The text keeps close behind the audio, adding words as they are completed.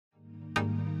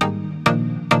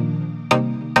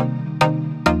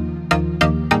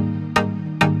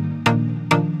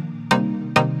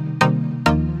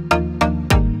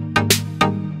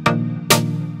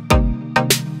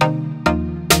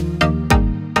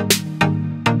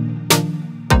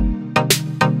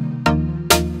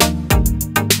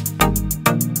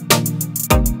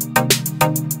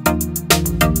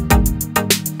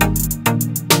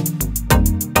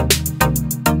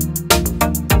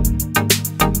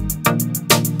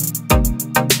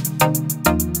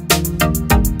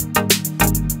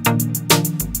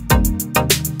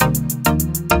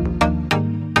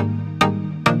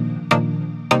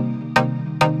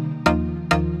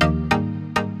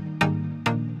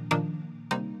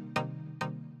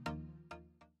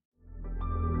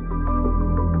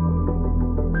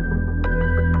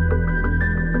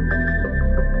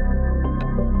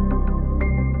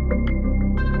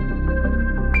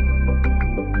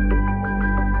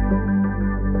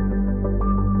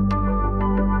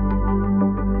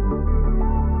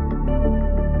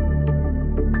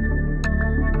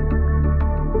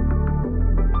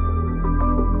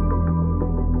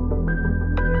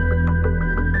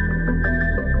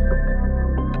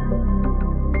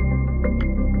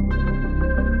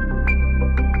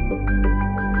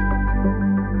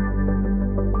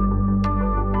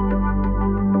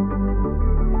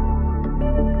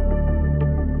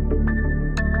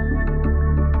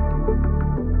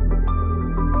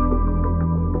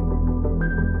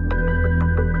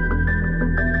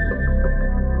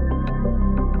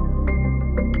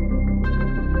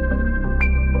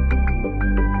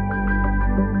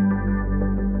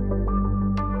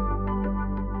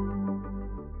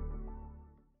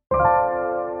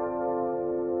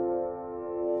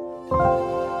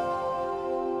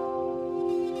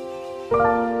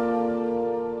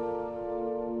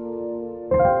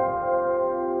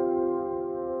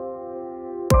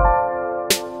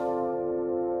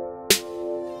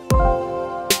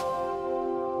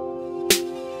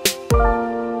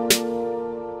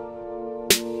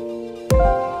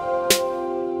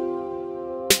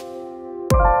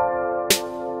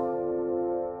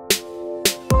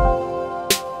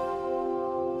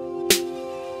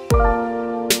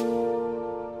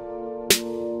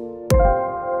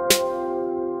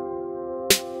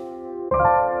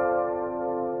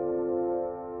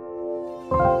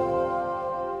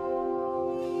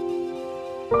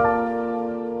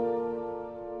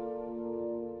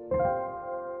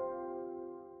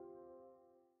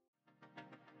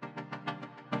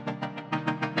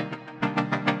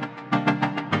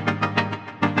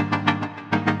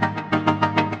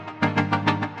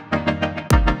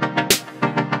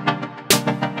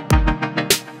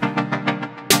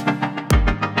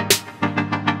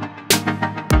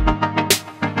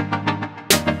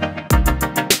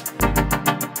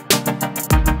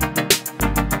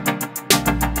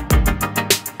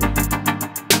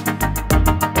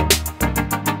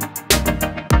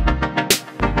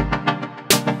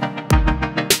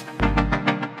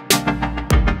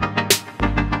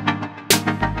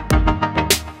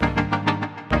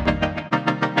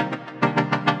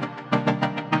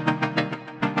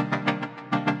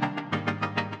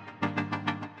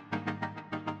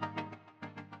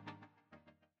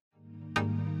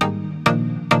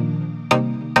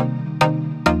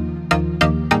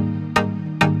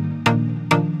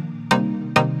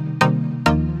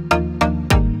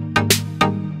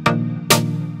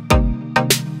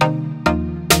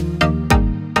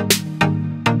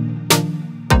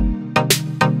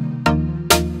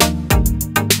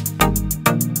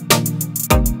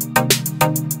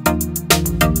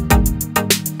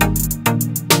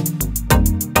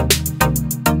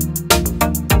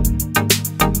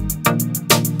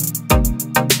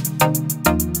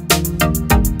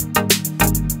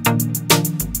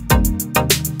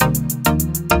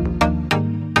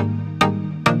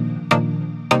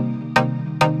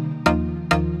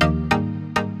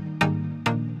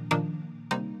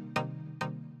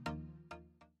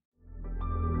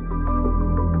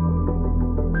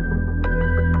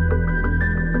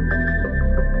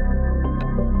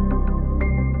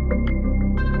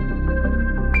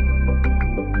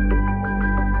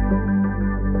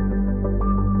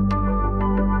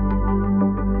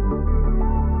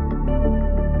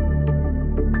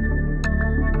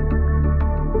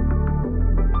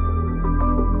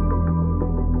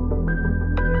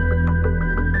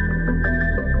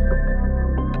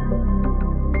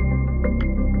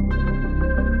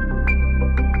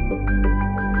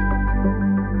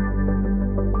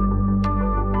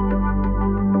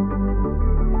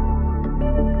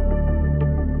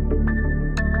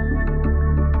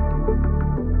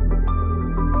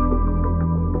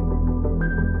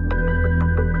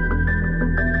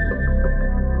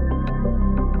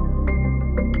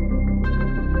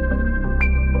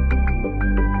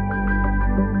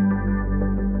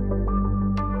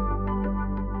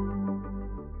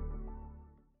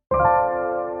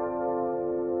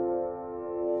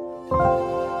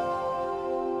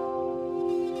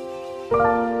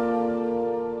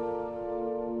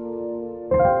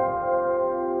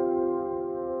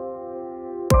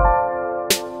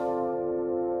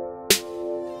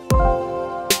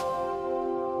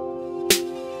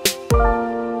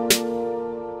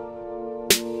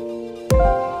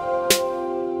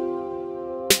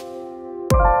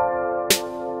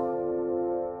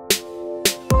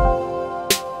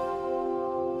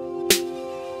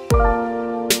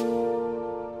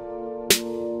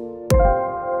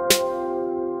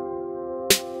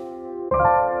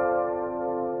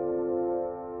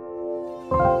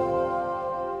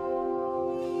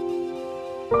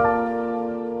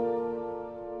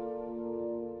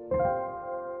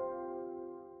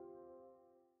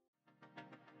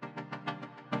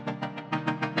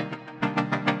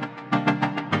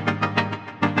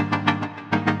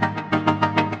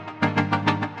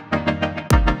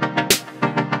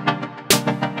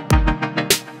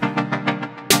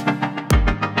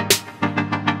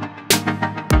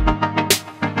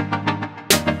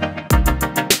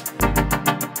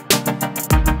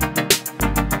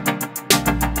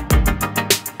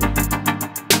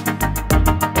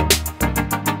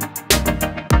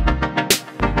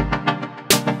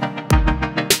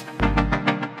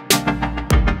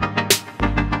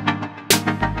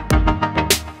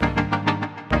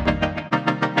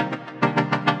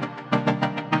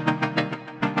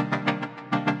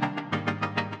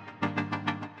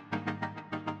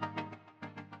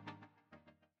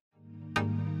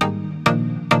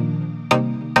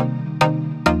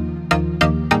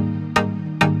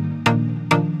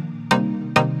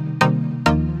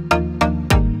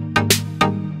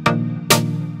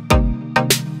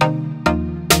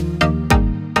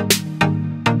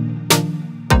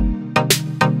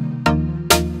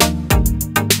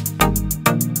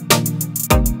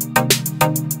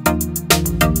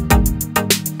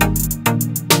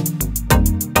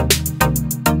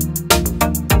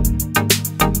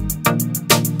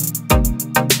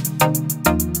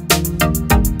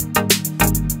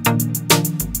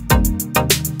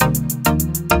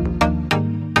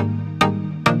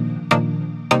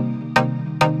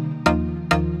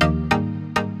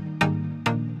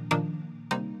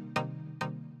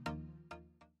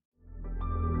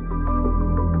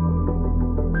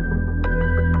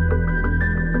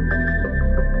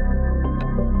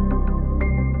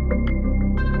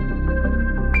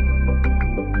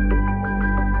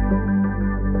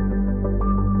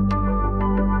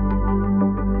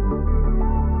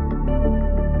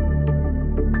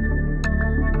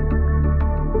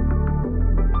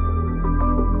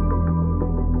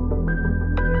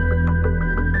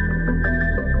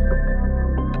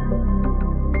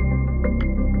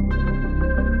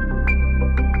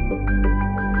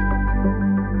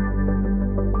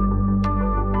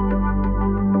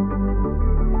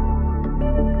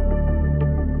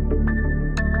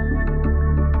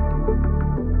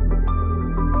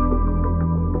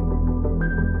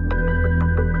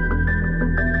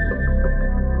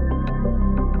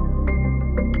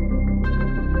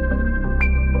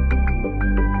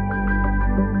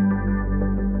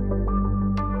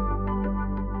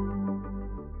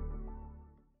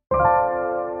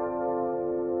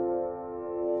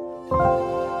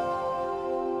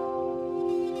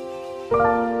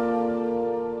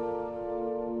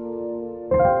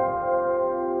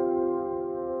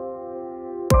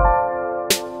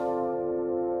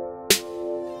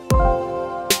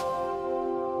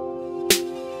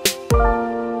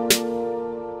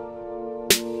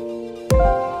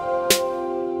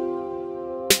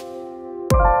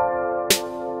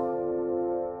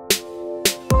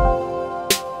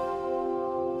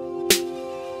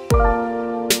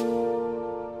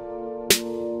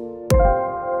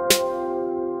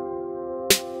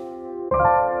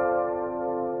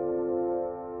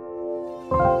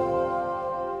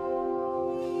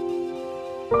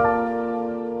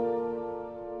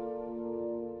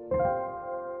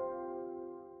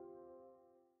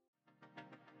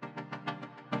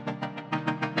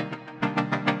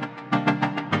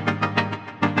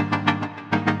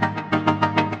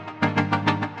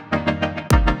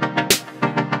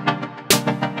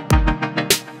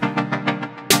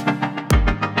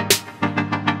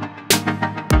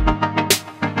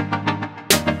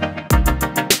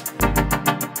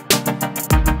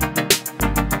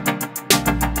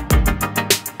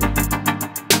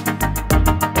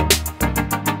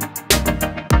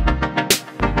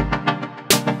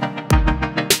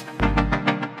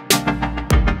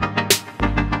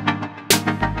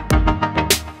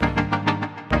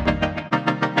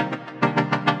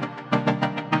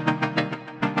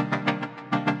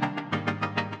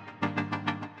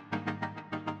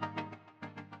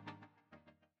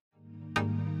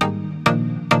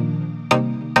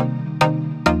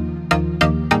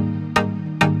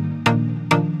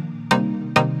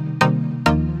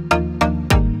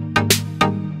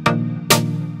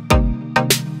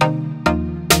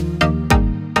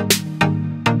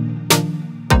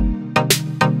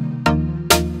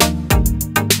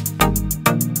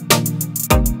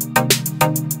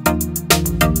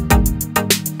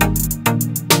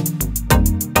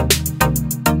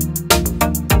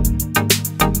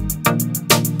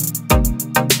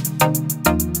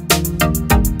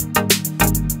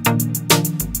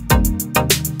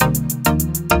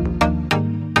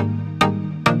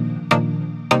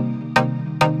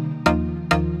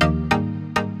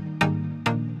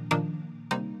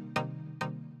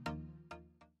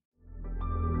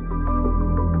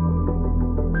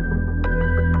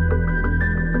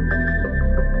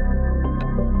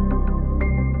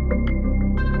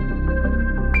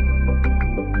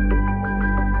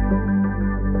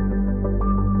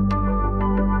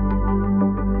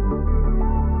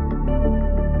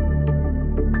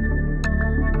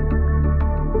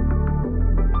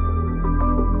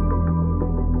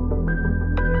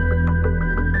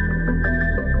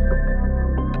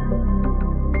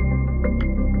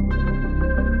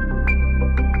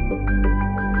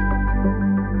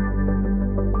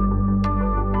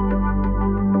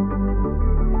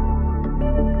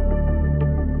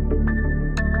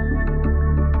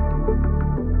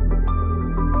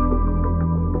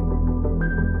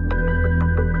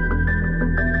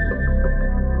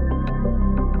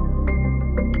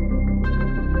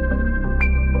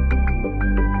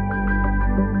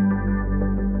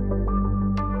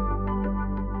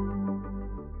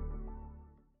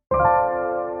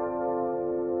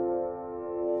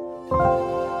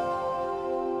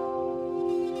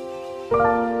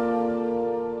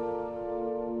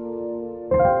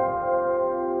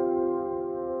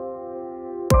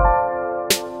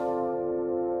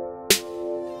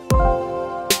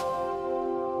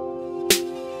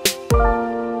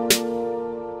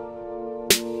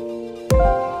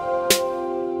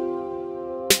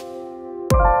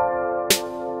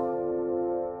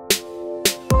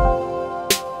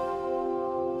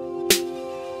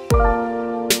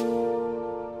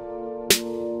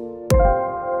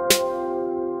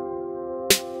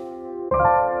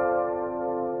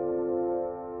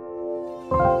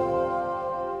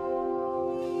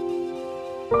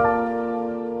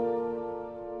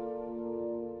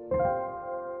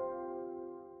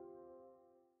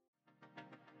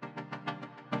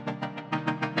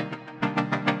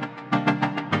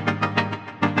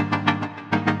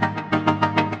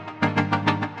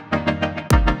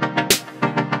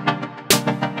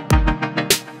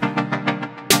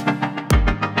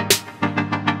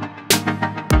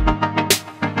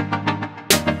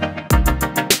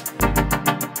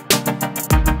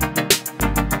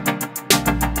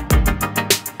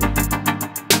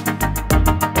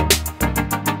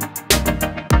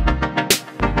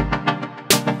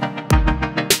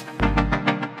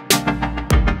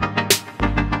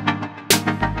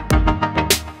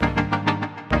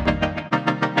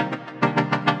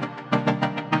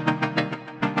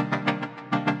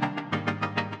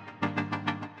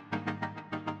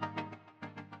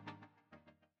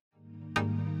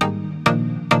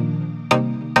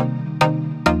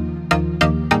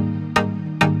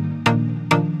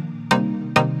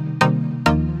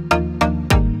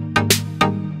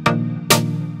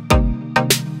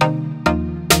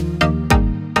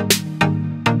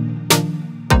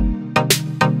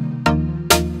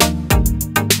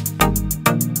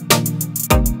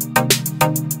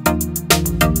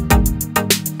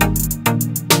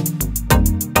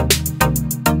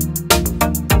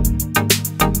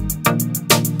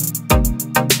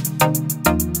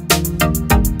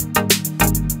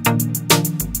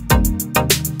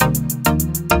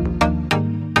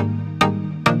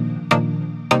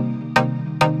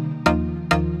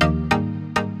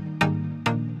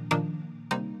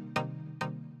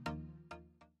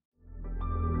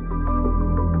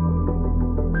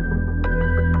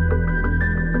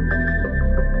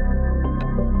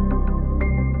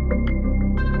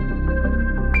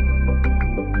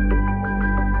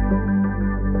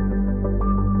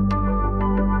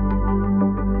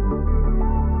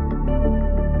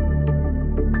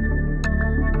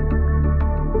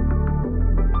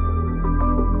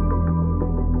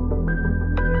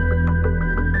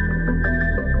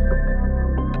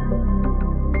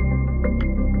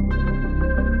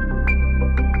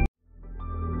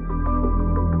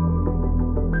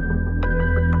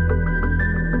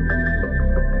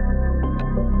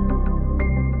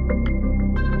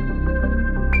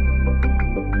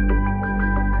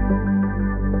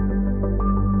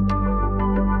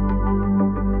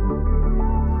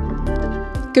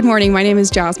Good morning. My name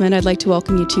is Jasmine. I'd like to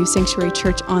welcome you to Sanctuary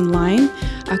Church Online.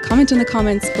 Comment in the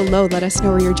comments below. Let us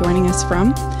know where you're joining us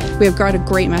from. We have got a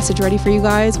great message ready for you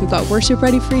guys. We've got worship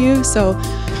ready for you. So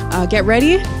get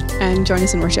ready and join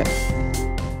us in worship.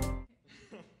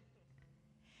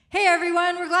 Hey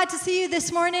everyone, we're glad to see you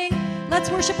this morning.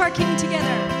 Let's worship our King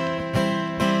together.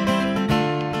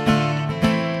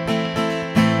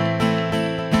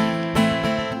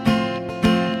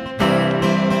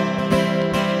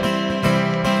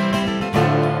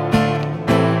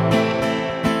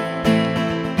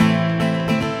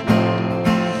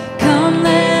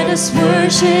 Let us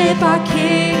worship our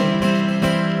King.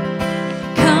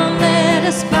 Come, let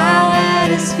us bow at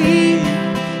His feet.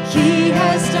 He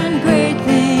has done great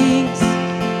things.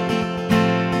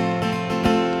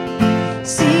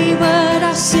 See what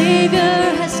our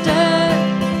Savior has done.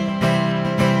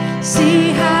 See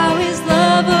how His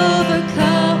love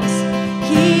overcomes.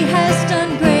 He has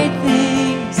done great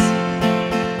things.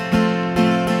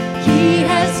 He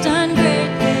has done great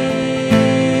things.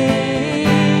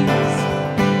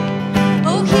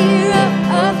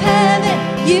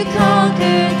 You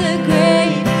conquered the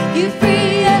grave, you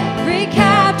free every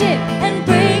captive and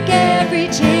break every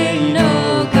chain,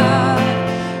 oh God.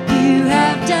 You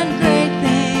have done great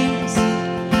things.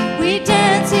 We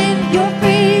dance in your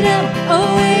freedom,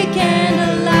 awake and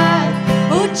alive.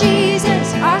 Oh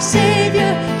Jesus, our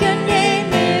Savior, your name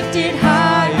lifted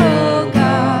high, oh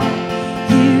God.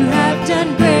 You have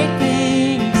done great things.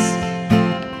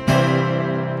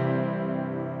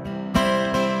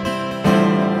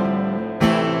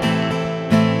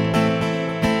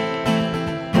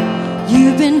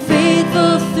 You've been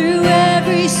faithful through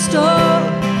every storm,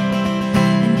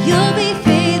 and you'll be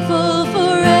faithful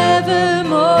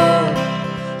forevermore.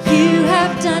 You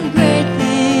have done great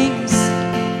things,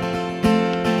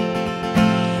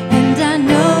 and I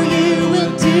know you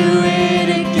will do it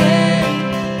again.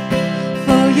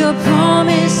 For your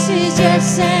promise is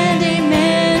yes and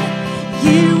amen.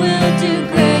 You will do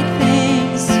great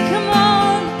things. Come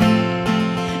on,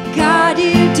 God,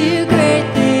 you do great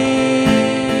things.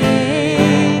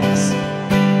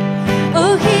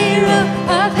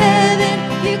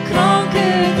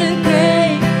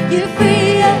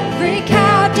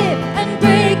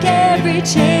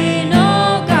 Chain,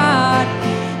 oh God,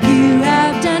 you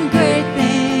have done great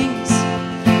things.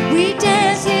 We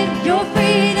dance in your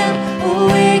freedom,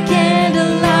 awake and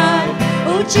alive.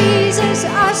 Oh Jesus,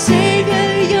 our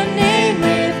Savior, your name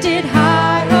lifted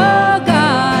high, oh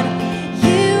God,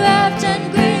 you have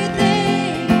done great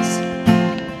things.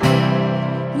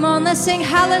 Come on, let's sing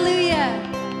hallelujah.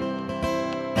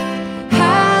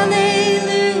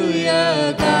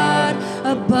 Hallelujah, God,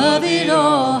 above it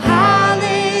all.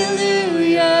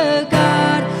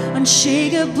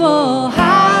 Unshakable,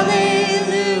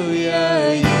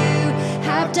 hallelujah, you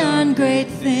have done great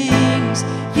things,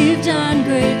 you've done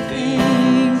great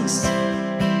things.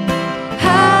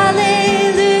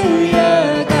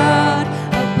 Hallelujah, God,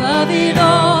 above it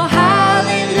all,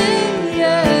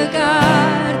 hallelujah,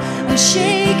 God,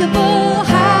 unshakable,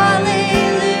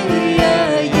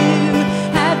 hallelujah, you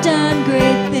have done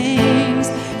great things,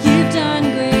 you've done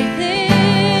great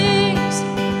things.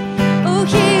 Oh,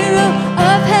 hero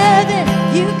of heaven,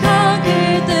 you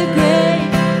conquered the grave.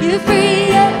 You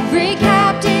free every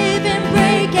captive and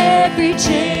break every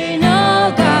chain,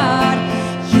 oh God.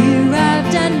 You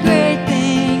have done great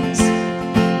things.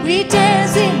 We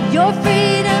dance in your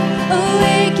freedom,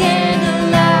 awake and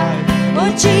alive.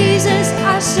 Oh Jesus,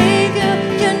 our Savior,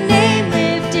 your name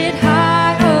lifted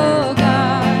high, oh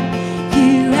God.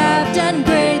 You have done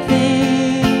great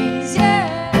things, yeah.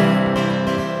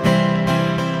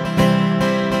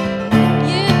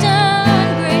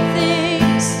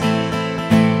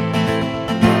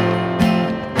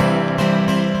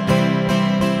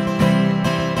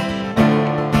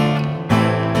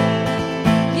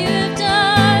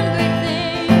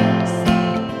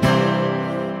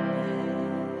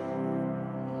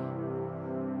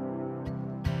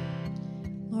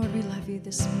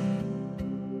 This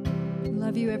morning. We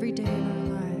love you every day of our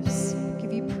lives. We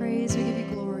give you praise, we give you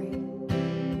glory.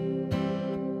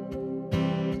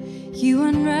 You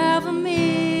unravel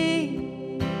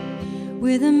me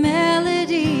with a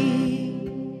melody.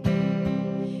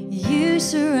 You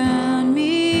surround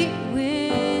me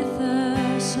with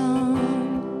a song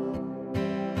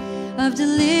of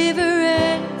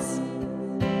deliverance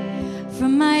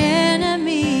from my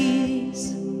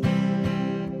enemies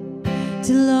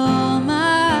till all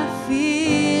my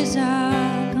fears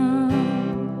are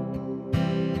gone.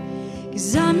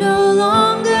 'Cause I'm no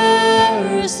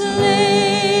longer a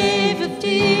slave of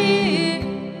fear.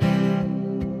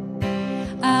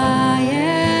 I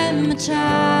am a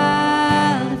child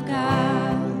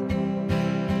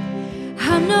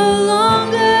no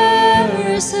longer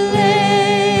a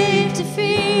slave to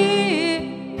fear.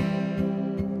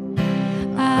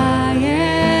 I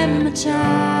am a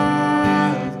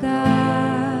child of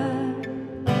God.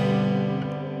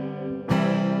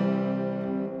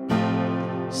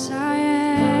 Yes, I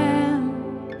am.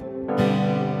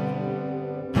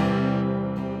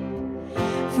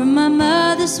 From my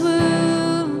mother's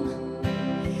womb,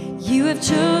 you have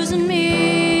chosen me.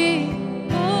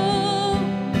 Oh,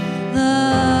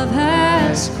 love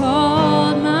has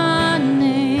called my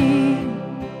name.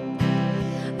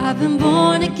 I've been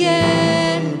born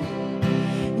again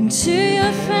into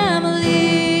your family.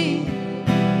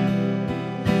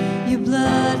 Your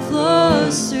blood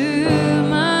flows through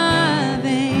my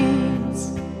veins.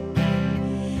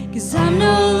 'Cause I'm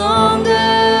no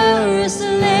longer a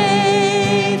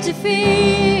slave to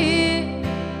fear.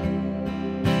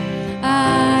 I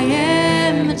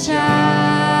am a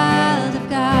child of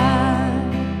God.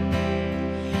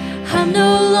 I'm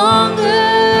no longer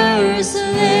a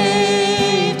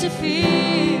slave to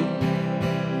fear.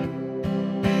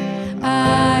 I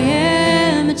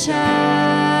am a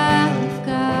child of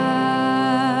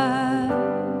God.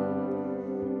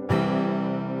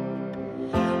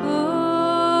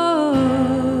 Oh,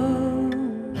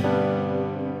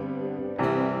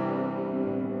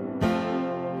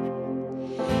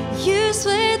 you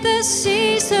split the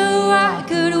sea so I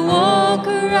could walk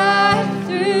right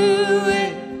through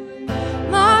it.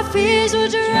 My fears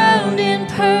were drowned in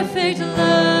perfect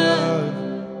love.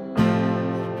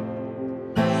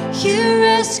 You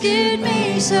rescued me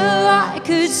so I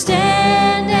could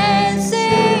stand and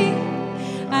sing.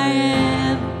 I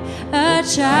am a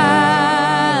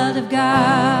child of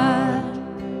God.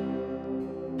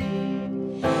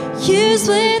 You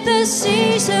split the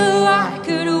sea so I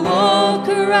could walk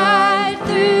right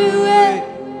through it.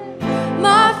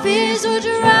 My fears were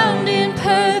drowned in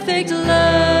perfect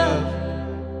love.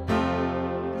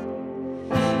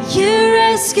 You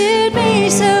rescued me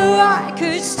so I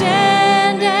could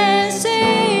stand and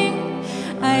sing.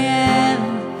 I am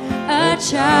a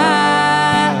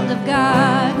child of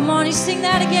God. Come on, you sing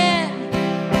that again.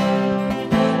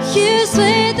 You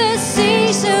split the sea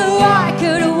so I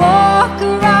could walk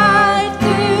right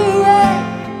through it.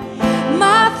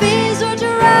 My fears were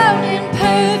drowned in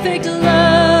perfect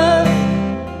love.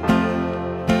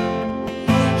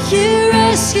 You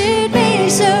rescued me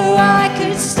so I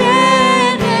could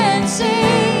stand and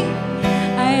sing.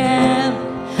 I am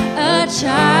a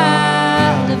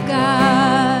child of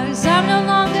God. 'Cause I'm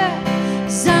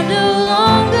no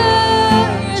longer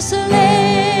a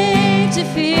slave to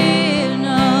fear.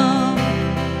 No,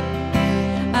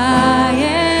 I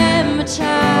am a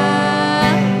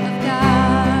child of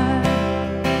God.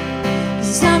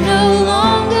 'Cause I'm no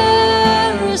longer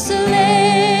a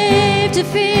slave to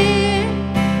fear.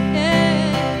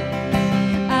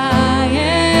 Yeah. I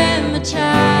am a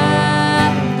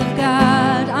child of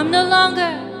God. I'm no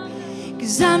longer,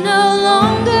 'cause I'm no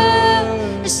longer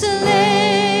a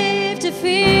slave to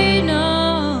fear. No,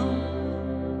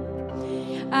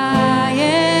 I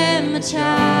am a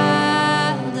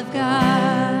child of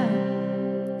God.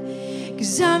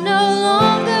 'Cause I'm no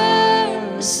longer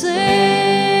a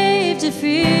slave to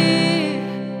fear.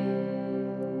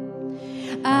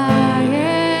 I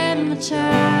am a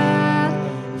child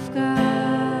of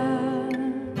God.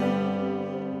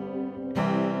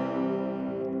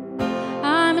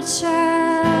 I'm a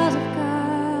child of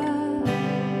God.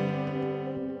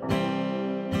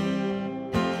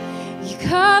 You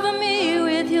cover me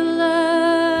with your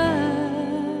love.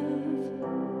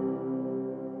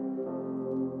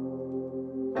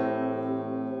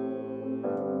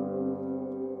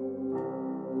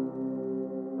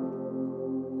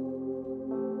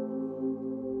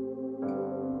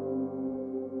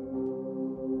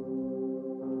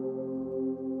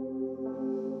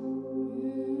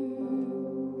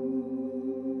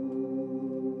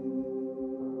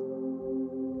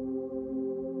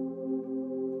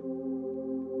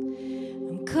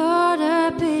 I'm caught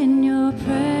up in your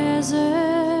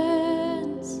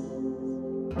presence.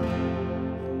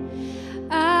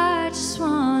 I just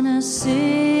wanna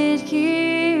sit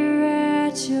here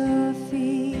at your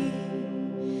feet.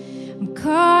 I'm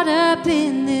caught up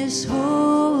in this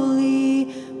holy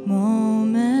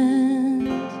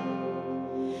moment.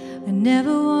 I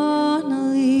never wanna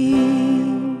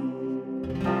leave.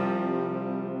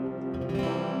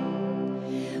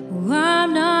 Oh,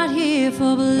 I'm not here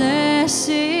for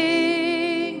blessing.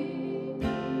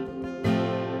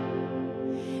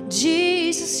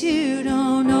 Jesus, you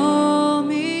don't owe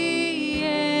me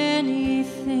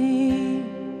anything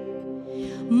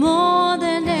more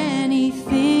than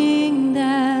anything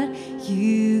that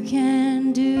you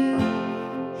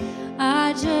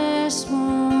I just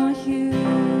want you.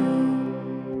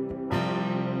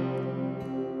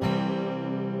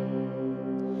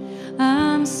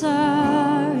 I'm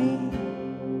sorry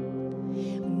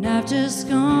when I've just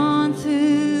gone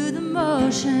through the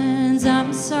motions.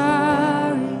 I'm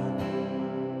sorry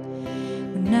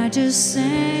when I just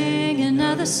sang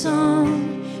another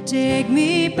song. Take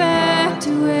me back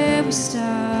to where we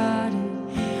started.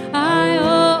 I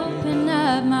open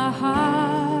up my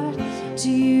heart to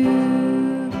you.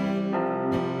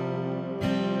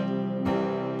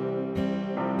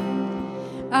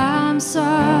 I'm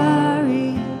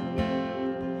sorry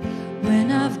when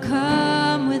I've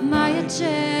come with my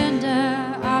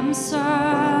agenda. I'm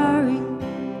sorry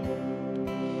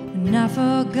when I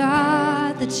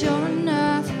forgot that you're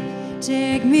enough.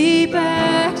 Take me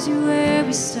back to where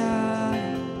we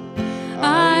started.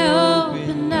 I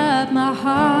open up my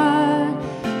heart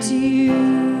to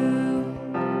you.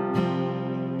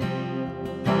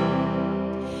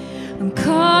 I'm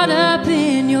caught up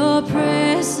in your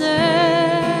presence.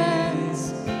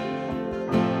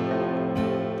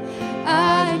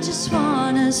 I just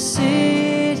wanna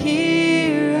sit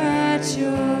here at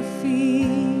your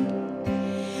feet.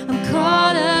 I'm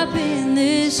caught up in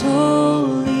this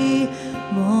holy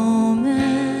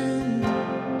moment.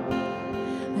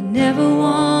 I never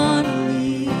want to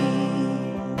leave.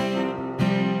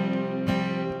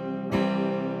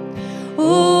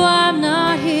 Oh, I'm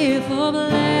not here for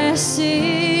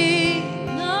blessing,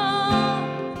 no.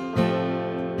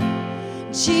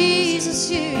 Jesus,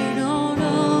 you don't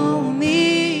owe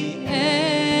me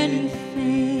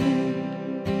anything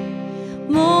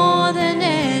more than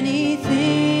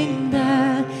anything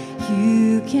that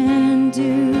you can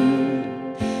do.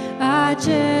 I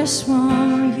just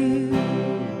want you.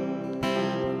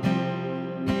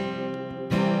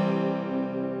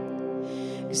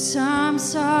 'Cause I'm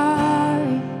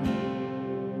sorry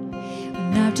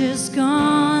when I've just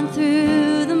gone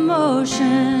through the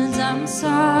motions. I'm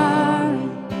sorry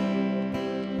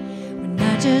when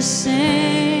I just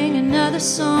sang another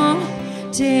song.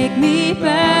 Take me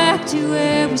back to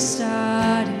where we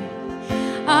started.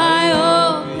 I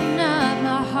open up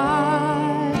my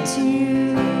heart to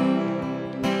you.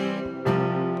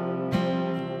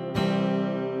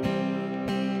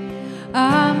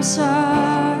 I'm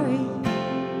sorry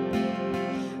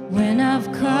when I've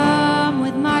come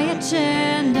with my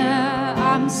agenda.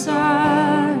 I'm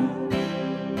sorry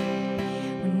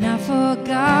when I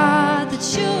forgot that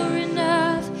you're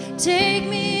enough. Take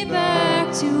me back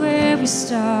to where we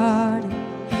started.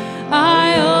 I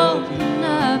open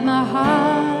up my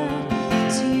heart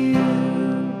to you.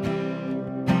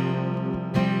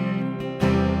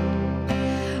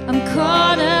 I'm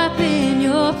caught up in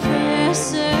your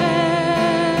presence.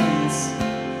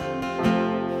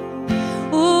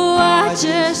 Oh, I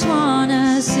just wanna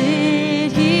sit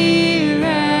here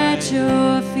at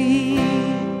your feet.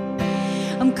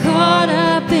 I'm caught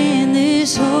up in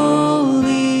this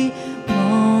holy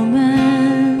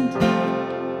moment.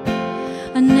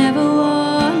 I never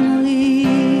wanna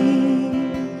leave.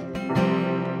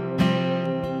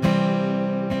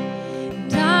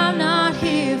 And I'm not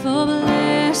here for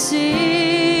blessings,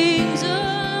 oh.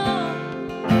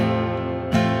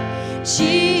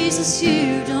 Jesus, you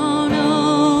don't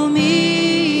owe me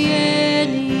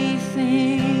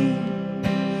anything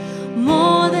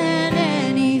more than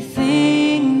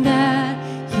anything that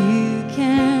you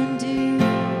can do.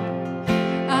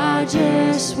 I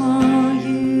just want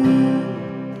you.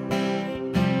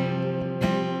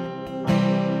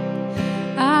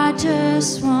 I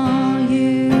just want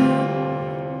you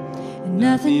and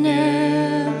nothing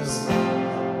else,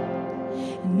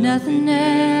 and nothing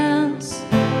else.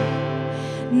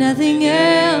 Nothing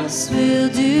else will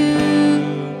do.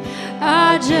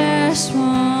 I just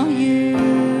want you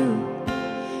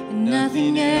and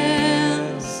nothing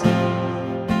else.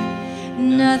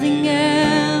 Nothing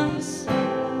else.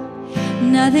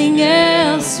 Nothing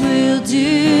else will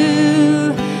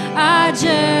do. I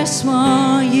just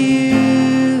want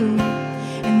you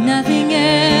and nothing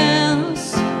else.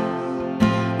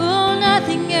 Oh,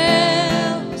 nothing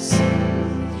else.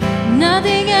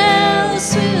 Nothing else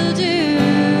will do.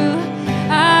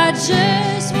 I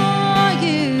just want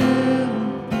you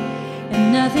and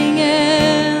nothing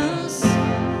else,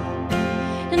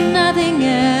 and nothing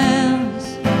else,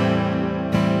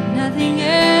 nothing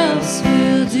else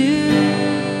will do.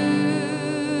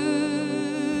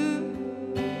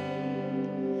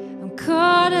 I'm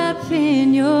caught up in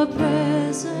your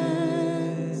presence.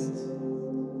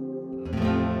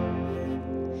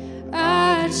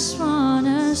 I just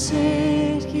wanna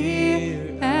sit here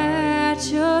at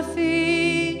your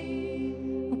feet.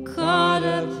 I'm caught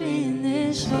up in this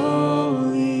this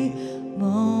holy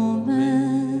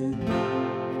moment.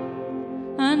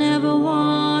 I never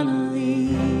wanna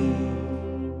leave.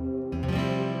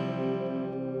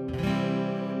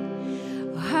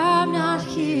 I'm not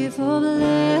here for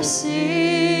blessings.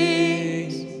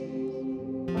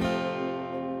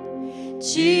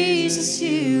 Jesus,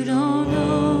 you don't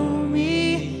owe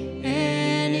me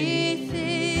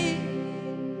anything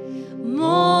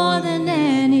more than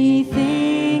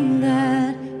anything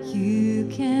that you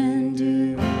can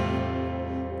do.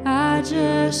 I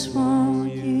just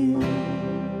want you.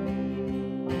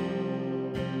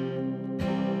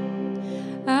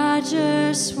 I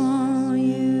just want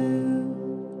you.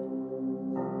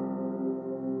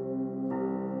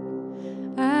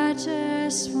 I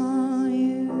just want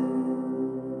you.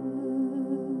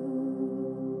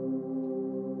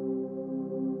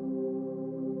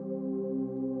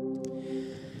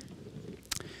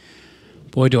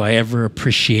 Boy, do I ever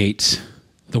appreciate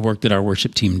the work that our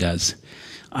worship team does.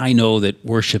 I know that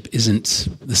worship isn't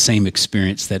the same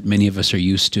experience that many of us are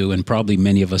used to, and probably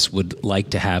many of us would like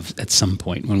to have at some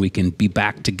point when we can be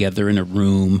back together in a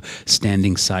room,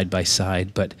 standing side by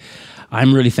side. But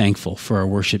I'm really thankful for our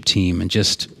worship team, and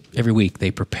just every week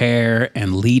they prepare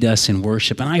and lead us in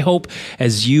worship. And I hope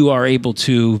as you are able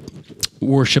to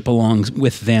worship along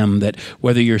with them, that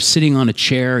whether you're sitting on a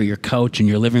chair or your couch in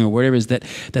your living room or whatever it is, that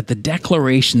the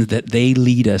declarations that they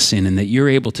lead us in and that you're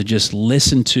able to just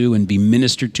listen to and be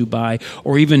ministered to by,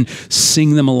 or even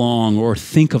sing them along or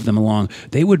think of them along,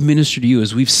 they would minister to you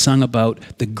as we've sung about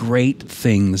the great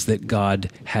things that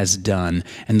God has done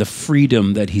and the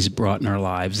freedom that he's brought in our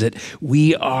lives, that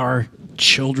we are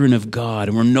children of God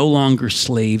and we're no longer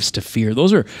slaves to fear.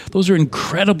 Those are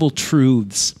incredible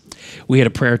truths. We had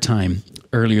a prayer time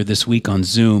earlier this week on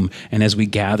Zoom, and as we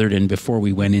gathered and before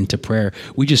we went into prayer,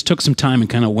 we just took some time and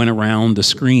kind of went around the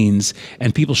screens,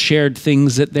 and people shared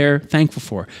things that they're thankful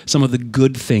for, some of the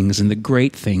good things and the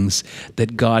great things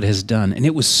that God has done. And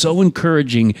it was so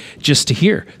encouraging just to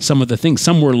hear some of the things.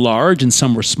 Some were large and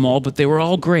some were small, but they were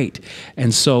all great.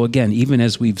 And so again, even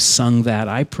as we've sung that,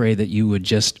 I pray that you would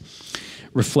just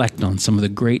reflect on some of the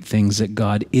great things that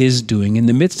God is doing in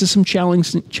the midst of some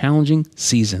challenging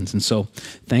seasons. And so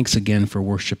thanks again for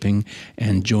worshiping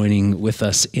and joining with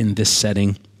us in this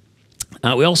setting.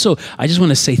 I just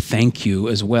want to say thank you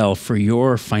as well for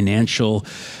your financial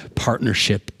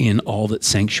partnership in all that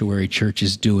Sanctuary Church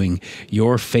is doing.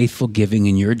 Your faithful giving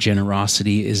and your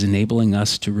generosity is enabling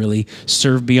us to really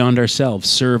serve beyond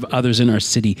ourselves, serve others in our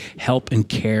city, help and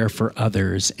care for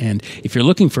others. And if you're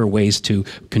looking for ways to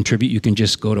contribute, you can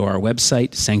just go to our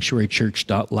website,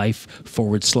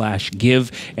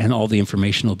 sanctuarychurch.life/give, and all the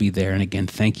information will be there. And again,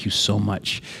 thank you so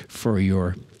much for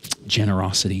your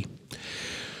generosity.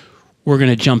 We're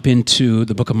going to jump into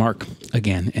the book of Mark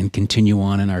again and continue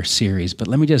on in our series. But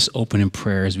let me just open in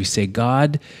prayer as we say,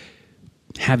 God,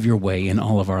 have your way in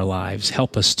all of our lives.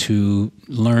 Help us to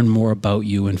learn more about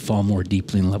you and fall more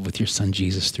deeply in love with your son,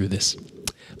 Jesus, through this.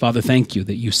 Father, thank you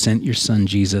that you sent your son,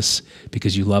 Jesus,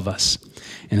 because you love us.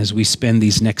 And as we spend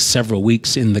these next several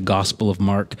weeks in the Gospel of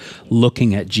Mark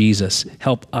looking at Jesus,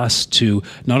 help us to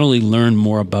not only learn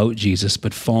more about Jesus,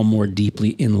 but fall more deeply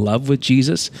in love with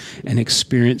Jesus and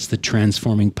experience the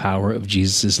transforming power of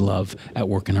Jesus' love at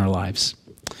work in our lives.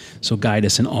 So guide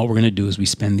us in all we're going to do as we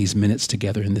spend these minutes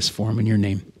together in this forum in your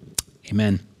name.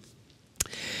 Amen.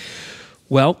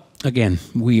 Well, again,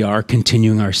 we are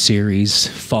continuing our series,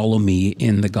 Follow Me,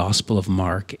 in the Gospel of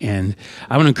Mark. And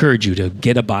I want to encourage you to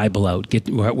get a Bible out, get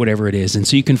whatever it is. And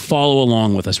so you can follow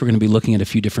along with us. We're going to be looking at a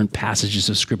few different passages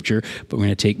of Scripture, but we're going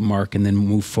to take Mark and then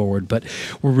move forward. But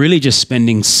we're really just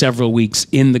spending several weeks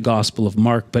in the Gospel of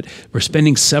Mark, but we're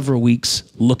spending several weeks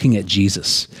looking at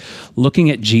Jesus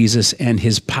and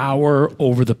his power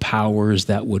over the powers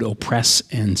that would oppress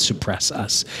and suppress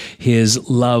us, his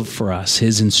love for us,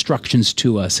 his instructions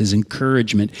to us, his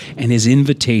encouragement, and his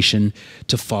invitation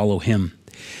to follow him.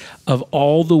 Of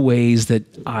all the ways that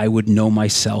I would know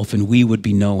myself and we would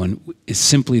be known is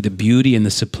simply the beauty and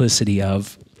the simplicity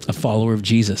of a follower of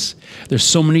Jesus. There's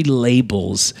so many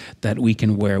labels that we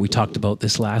can wear. We talked about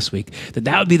this last week,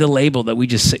 that would be the label that we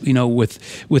just say,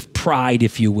 with pride,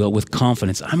 if you will, with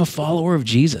confidence. I'm a follower of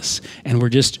Jesus, and we're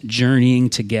just journeying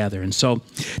together. And so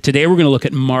today we're going to look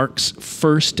at Mark's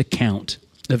first account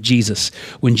of Jesus,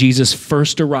 when Jesus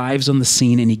first arrives on the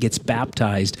scene and he gets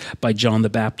baptized by John the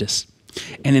Baptist.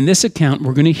 And in this account,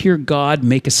 we're going to hear God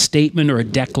make a statement or a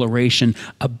declaration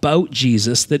about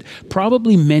Jesus that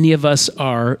probably many of us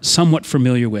are somewhat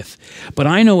familiar with. But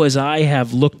I know as I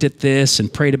have looked at this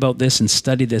and prayed about this and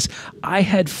studied this, I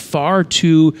had far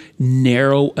too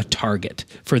narrow a target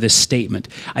for this statement.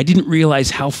 I didn't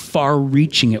realize how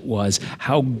far-reaching it was,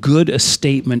 how good a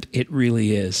statement it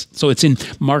really is. So it's in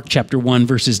Mark chapter 1,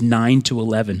 verses 9 to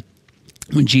 11.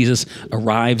 When Jesus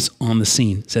arrives on the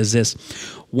scene, it says this: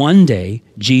 "One day,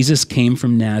 Jesus came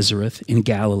from Nazareth in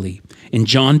Galilee, and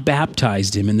John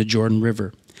baptized him in the Jordan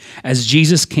River. As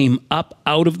Jesus came up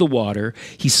out of the water,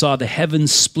 he saw the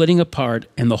heavens splitting apart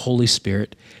and the Holy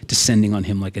Spirit descending on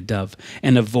him like a dove.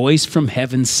 And a voice from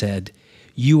heaven said,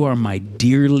 'You are my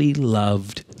dearly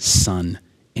loved Son,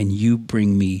 and you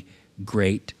bring me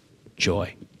great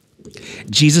joy.'"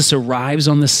 Jesus arrives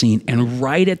on the scene, and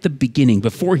right at the beginning,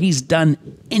 before he's done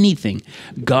anything,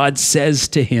 God says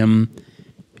to him,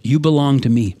 "You belong to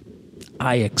me.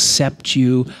 I accept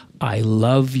you. I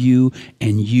love you,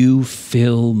 and you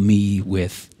fill me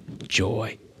with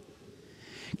joy."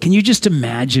 Can you just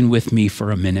imagine with me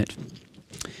for a minute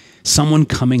someone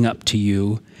coming up to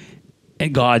you,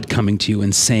 and God coming to you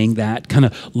and saying that, kind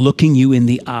of looking you in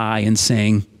the eye and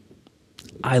saying,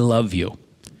 "I love you.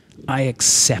 I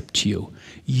accept you.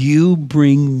 You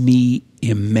bring me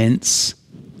immense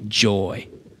joy."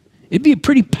 It'd be a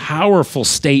pretty powerful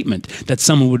statement that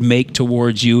someone would make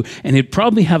towards you, and it'd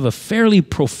probably have a fairly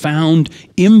profound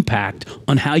impact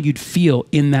on how you'd feel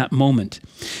in that moment.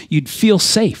 You'd feel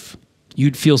safe.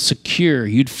 You'd feel secure.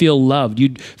 You'd feel loved.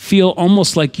 You'd feel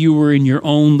almost like you were in your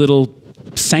own little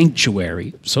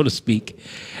sanctuary, so to speak.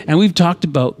 And we've talked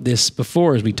about this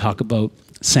before as we talk about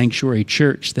Sanctuary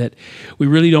Church, that we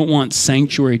really don't want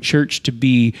Sanctuary Church to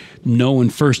be known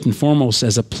first and foremost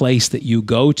as a place that you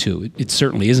go to. It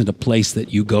certainly isn't a place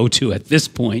that you go to at this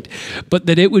point, but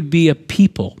that it would be a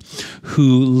people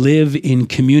who live in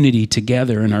community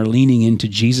together and are leaning into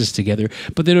Jesus together,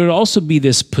 but that it would also be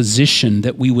this position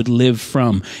that we would live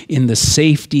from in the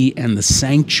safety and the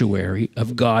sanctuary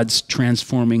of God's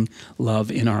transforming love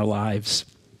in our lives.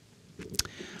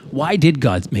 Why did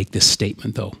God make this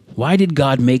statement, though? Why did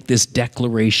God make this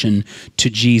declaration to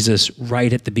Jesus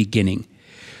right at the beginning?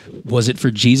 Was it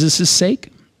for Jesus' sake?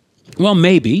 Well,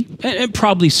 maybe, and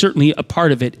probably certainly a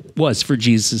part of it was for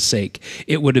Jesus' sake.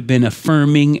 It would have been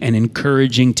affirming and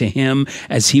encouraging to him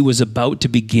as he was about to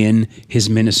begin his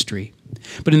ministry.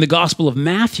 But in the Gospel of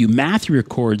Matthew, Matthew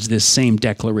records this same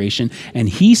declaration, and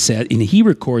he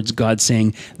records God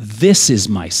saying, "This is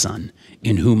my Son,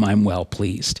 in whom I'm well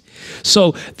pleased."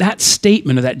 So that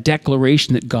statement or that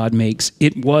declaration that God makes,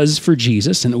 it was for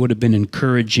Jesus, and it would have been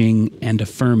encouraging and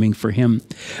affirming for him.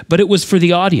 But it was for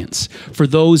the audience, for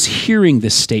those hearing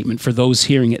this statement, for those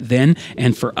hearing it then,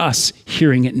 and for us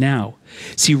hearing it now.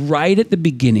 See, right at the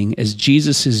beginning, as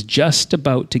Jesus is just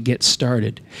about to get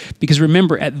started, because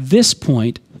remember, at this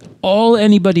point, all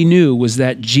anybody knew was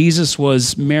that Jesus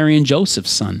was Mary and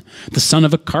Joseph's son, the son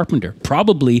of a carpenter,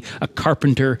 probably a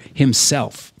carpenter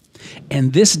himself.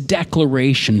 And this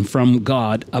declaration from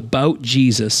God about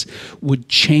Jesus would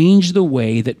change the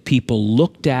way that people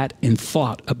looked at and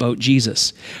thought about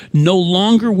Jesus. No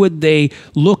longer would they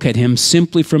look at him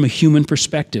simply from a human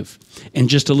perspective. And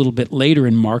just a little bit later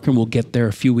in Mark, and we'll get there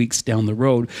a few weeks down the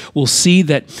road, we'll see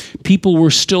that people were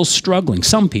still struggling.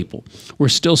 Some people were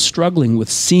still struggling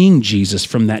with seeing Jesus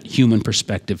from that human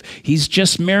perspective. He's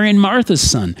just Mary and Martha's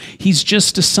son. He's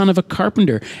just a son of a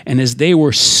carpenter. And as they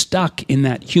were stuck in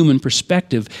that human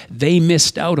perspective, they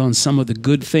missed out on some of the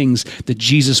good things that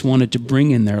Jesus wanted to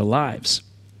bring in their lives.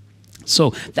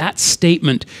 So that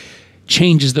statement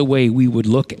changes the way we would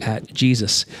look at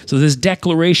Jesus. So this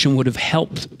declaration would have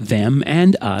helped them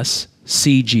and us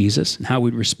see Jesus and how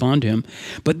we'd respond to him.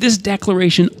 But this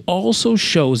declaration also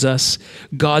shows us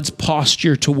God's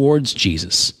posture towards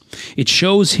Jesus. It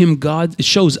shows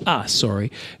us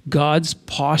God's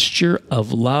posture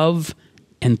of love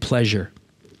and pleasure.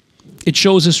 It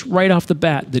shows us right off the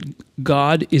bat that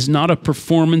God is not a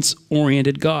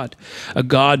performance-oriented God, a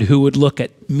God who would look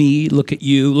at me, look at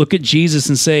you, look at Jesus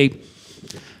and say,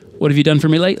 "What have you done for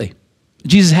me lately?"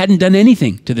 Jesus hadn't done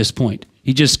anything to this point.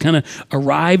 He just kind of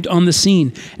arrived on the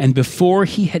scene. And before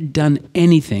he had done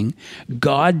anything,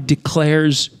 God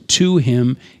declares to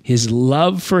him his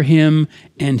love for him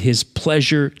and his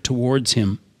pleasure towards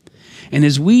him. And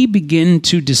as we begin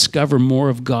to discover more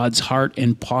of God's heart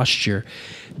and posture,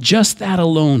 just that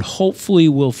alone hopefully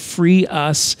will free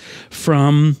us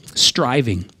from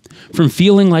striving, from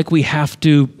feeling like we have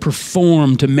to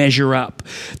perform to measure up,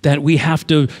 that we have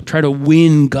to try to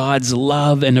win God's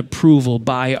love and approval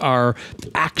by our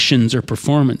actions or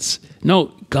performance.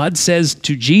 No, God says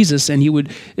to Jesus, and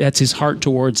that's his heart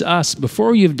towards us,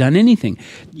 before you've done anything,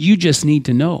 you just need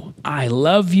to know, I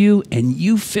love you and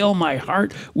you fill my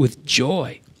heart with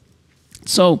joy.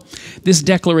 So this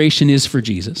declaration is for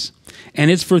Jesus,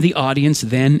 and it's for the audience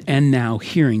then and now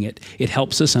hearing it. It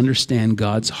helps us understand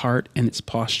God's heart and its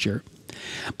posture.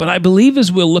 But I believe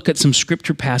as we'll look at some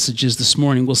scripture passages this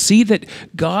morning, we'll see that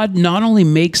God not only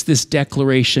makes this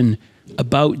declaration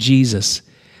about Jesus,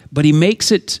 but he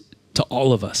makes it to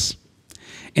all of us.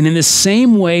 And in the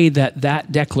same way that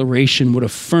that declaration would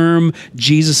affirm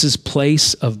Jesus'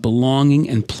 place of belonging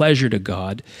and pleasure to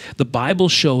God, the Bible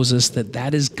shows us that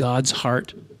that is God's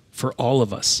heart for all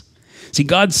of us. See,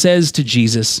 God says to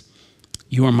Jesus,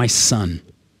 you are my son,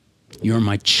 you are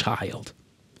my child.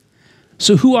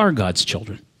 So who are God's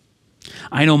children?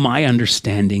 I know my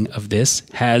understanding of this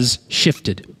has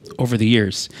shifted over the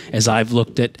years as I've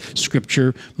looked at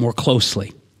Scripture more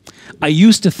closely. I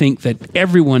used to think that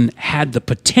everyone had the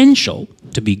potential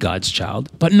to be God's child,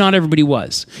 but not everybody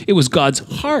was. It was God's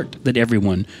heart that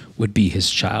everyone would be his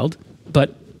child,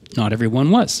 but not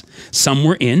everyone was. Some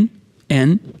were in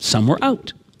and some were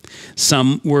out.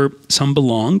 Some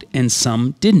belonged and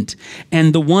some didn't.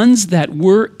 And the ones that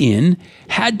were in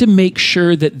had to make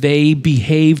sure that they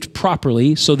behaved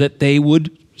properly so that they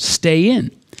would stay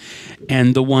in.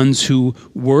 And the ones who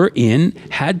were in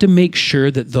had to make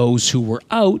sure that those who were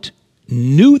out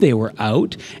knew they were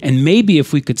out, and maybe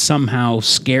if we could somehow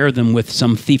scare them with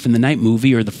some Thief in the Night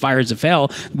movie or the Fires of Hell,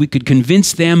 we could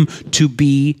convince them to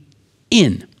be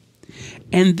in.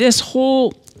 And this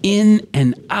whole in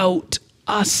and out,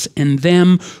 us and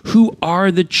them, who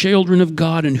are the children of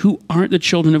God and who aren't the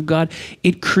children of God,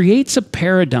 it creates a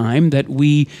paradigm that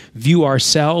we view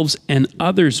ourselves and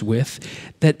others with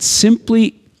that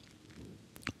simply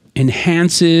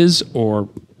enhances or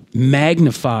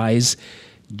magnifies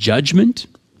judgment,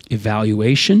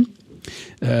 evaluation,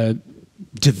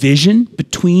 division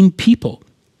between people.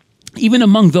 Even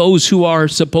among those who are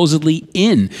supposedly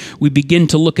in, we begin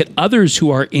to look at others who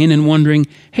are in and wondering,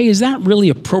 hey, is that really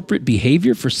appropriate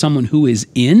behavior for someone who is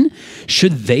in?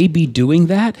 Should they be doing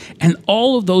that? And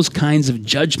all of those kinds of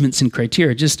judgments and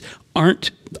criteria just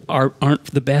aren't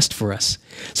the best for us.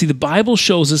 See, the Bible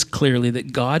shows us clearly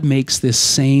that God makes this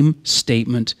same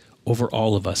statement over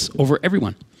all of us, over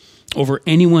everyone, over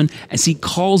anyone, as he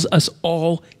calls us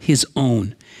all his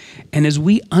own. And as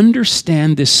we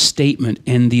understand this statement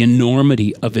and the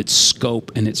enormity of its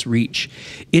scope and its reach,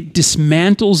 it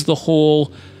dismantles the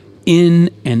whole in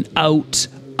and out,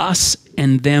 us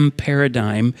and them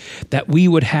paradigm that we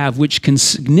would have, which can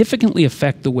significantly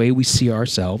affect the way we see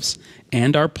ourselves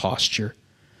and our posture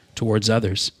towards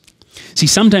others. See,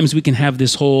 sometimes we can have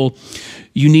this whole,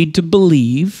 you need to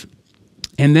believe,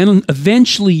 and then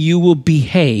eventually you will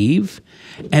behave,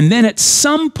 and then at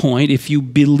some point, if you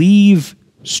believe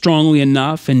strongly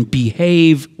enough and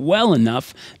behave well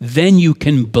enough, then you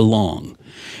can belong.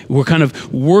 We're kind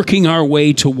of working our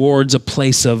way towards a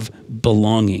place of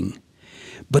belonging.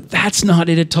 But that's not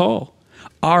it at all.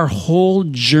 Our whole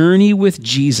journey with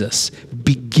Jesus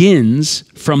begins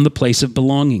from the place of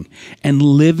belonging and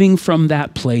living from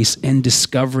that place and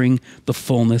discovering the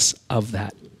fullness of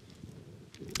that.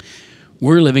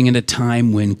 We're living in a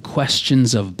time when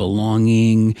questions of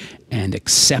belonging and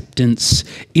acceptance,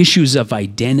 issues of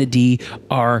identity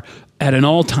are at an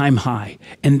all-time high,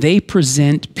 and they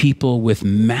present people with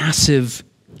massive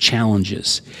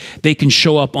challenges. They can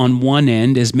show up on one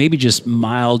end as maybe just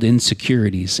mild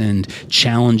insecurities and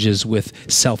challenges with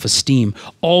self-esteem,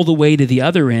 all the way to the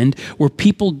other end where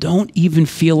people don't even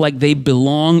feel like they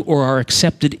belong or are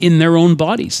accepted in their own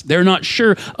bodies. They're not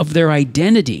sure of their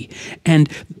identity. And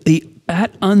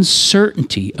that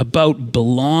uncertainty about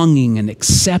belonging and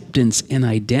acceptance and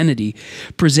identity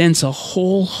presents a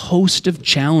whole host of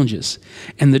challenges.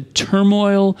 And the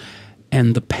turmoil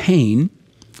and the pain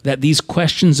that these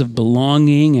questions of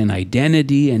belonging and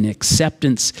identity and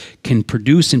acceptance can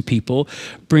produce in people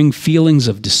bring feelings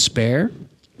of despair,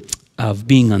 of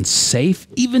being unsafe,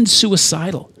 even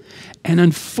suicidal. And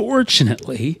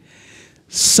unfortunately,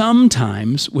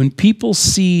 sometimes when people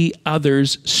see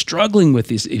others struggling with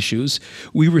these issues,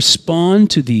 we respond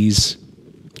to these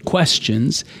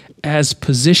questions as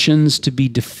positions to be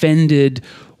defended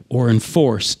or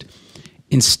enforced,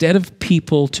 instead of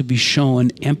people to be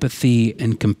shown empathy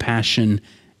and compassion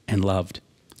and loved.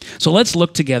 So let's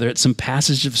look together at some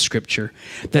passages of Scripture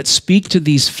that speak to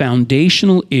these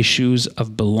foundational issues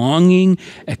of belonging,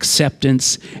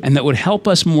 acceptance, and that would help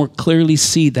us more clearly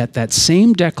see that that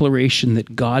same declaration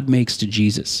that God makes to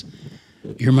Jesus,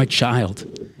 you're my child,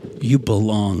 you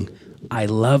belong, I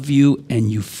love you, and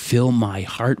you fill my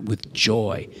heart with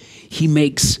joy, he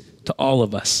makes to all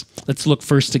of us. Let's look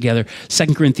first together.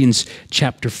 2 Corinthians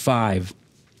chapter 5,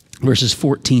 verses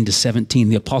 14 to 17.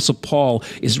 The Apostle Paul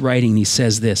is writing. He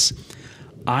says this,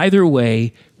 "Either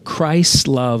way, Christ's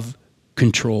love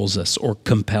controls us or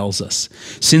compels us.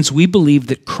 Since we believe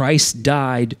that Christ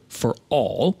died for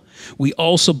all, we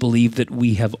also believe that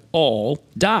we have all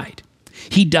died.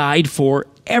 He died for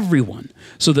everyone,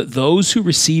 so that those who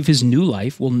receive his new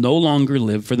life will no longer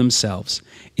live for themselves.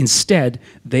 Instead,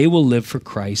 they will live for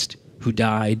Christ, who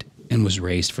died and was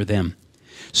raised for them.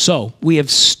 So we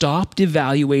have stopped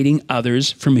evaluating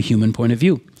others from a human point of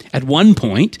view. At one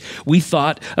point, we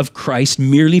thought of Christ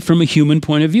merely from a human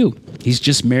point of view. He's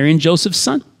just Mary and Joseph's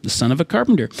son, the son of a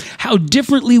carpenter. How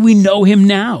differently we know him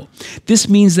now. This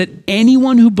means that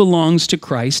anyone who belongs to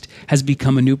Christ has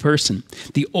become a new person.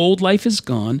 The old life is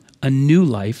gone, a new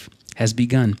life has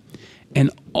begun. And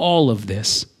all of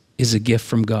this is a gift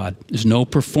from God. There's no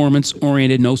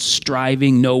performance-oriented, no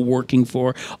striving, no working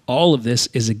for. All of this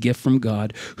is a gift from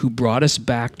God who brought us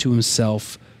back to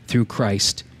himself through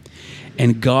Christ.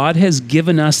 And God has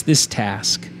given us this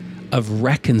task of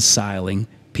reconciling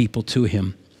people to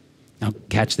him. Now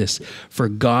catch this. For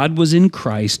God was in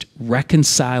Christ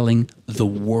reconciling the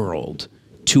world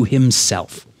to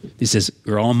himself. He says,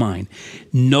 "You're all mine,"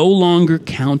 no longer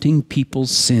counting people's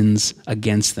sins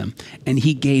against them. And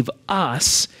he gave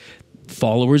us,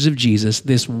 followers of Jesus,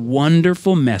 this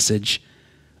wonderful message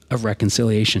of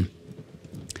reconciliation.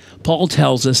 Paul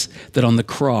tells us that on the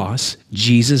cross,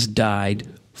 Jesus died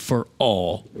for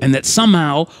all, and that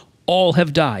somehow all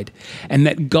have died, and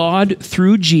that God,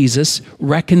 through Jesus,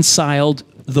 reconciled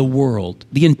the world,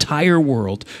 the entire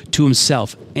world, to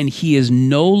himself, and he is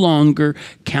no longer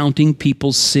counting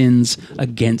people's sins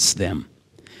against them.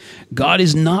 God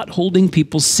is not holding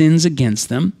people's sins against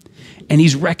them, and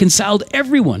he's reconciled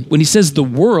everyone. When he says the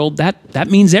world, that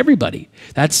means everybody.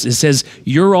 It says,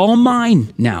 you're all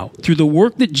mine now. Through the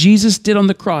work that Jesus did on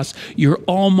the cross, you're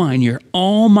all mine. You're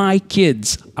all my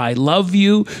kids. I love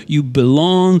you. You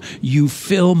belong. You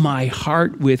fill my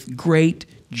heart with great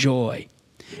joy.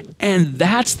 And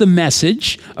that's the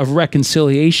message of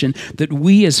reconciliation that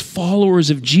we as followers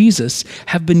of Jesus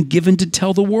have been given to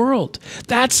tell the world.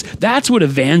 That's what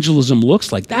evangelism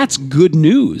looks like. That's good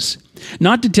news.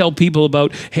 Not to tell people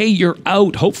about, hey, you're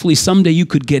out, hopefully someday you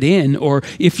could get in, or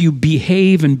if you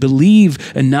behave and believe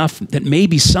enough that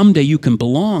maybe someday you can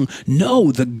belong.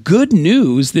 No, the good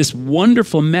news, this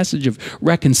wonderful message of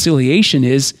reconciliation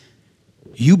is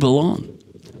you belong,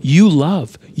 you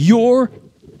love, you're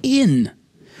in.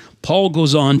 Paul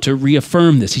goes on to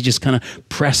reaffirm this. He just kind of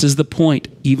presses the point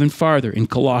even farther in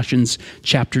Colossians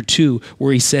chapter 2,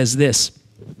 where he says this,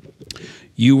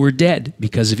 "You were dead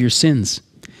because of your sins,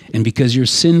 and because your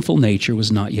sinful nature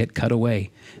was not yet cut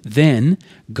away. Then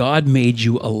God made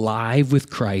you alive with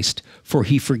Christ, for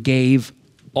he forgave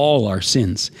all our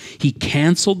sins. He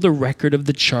canceled the record of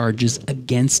the charges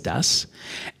against us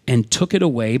and took it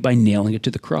away by nailing it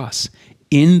to the cross.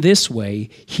 In this way,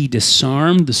 he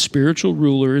disarmed the spiritual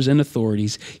rulers and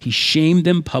authorities. He shamed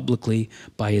them publicly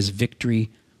by his victory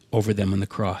over them on the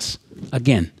cross."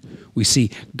 Again, we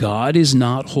see God is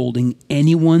not holding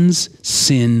anyone's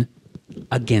sin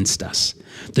against us.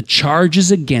 The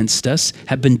charges against us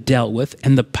have been dealt with,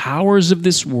 and the powers of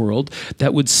this world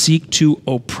that would seek to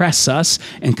oppress us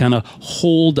and kind of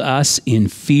hold us in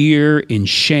fear, in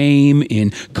shame,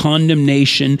 in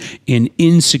condemnation, in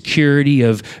insecurity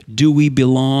of do we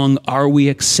belong, are we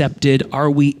accepted, are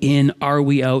we in, are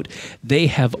we out, they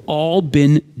have all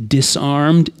been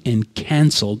disarmed and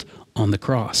canceled on the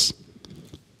cross.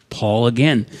 Paul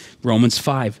again, Romans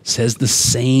 5, says the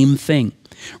same thing.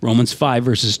 Romans 5,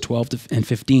 verses 12 and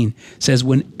 15 says,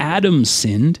 when Adam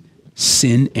sinned,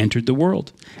 sin entered the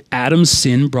world. Adam's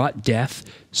sin brought death,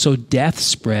 so death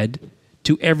spread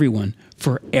to everyone,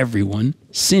 for everyone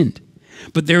sinned.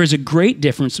 But there is a great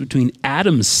difference between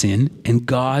Adam's sin and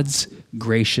God's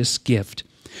gracious gift.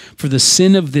 For the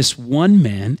sin of this one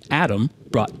man, Adam,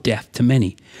 brought death to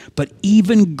many. But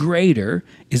even greater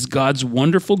is God's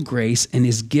wonderful grace and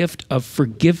his gift of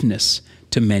forgiveness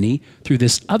to many through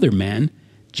this other man,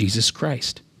 Jesus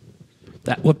Christ.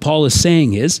 That what Paul is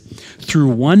saying is, through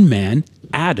one man,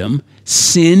 Adam,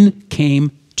 sin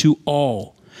came to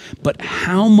all. But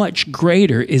how much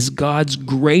greater is God's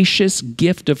gracious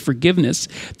gift of forgiveness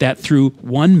that through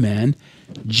one man,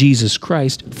 Jesus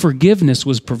Christ, forgiveness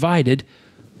was provided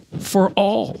for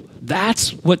all.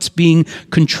 That's what's being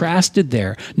contrasted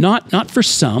there. Not for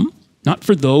some, not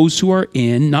for those who are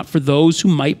in, not for those who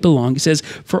might belong. He says,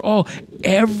 for all.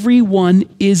 Everyone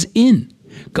is in.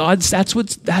 That's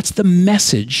the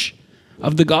message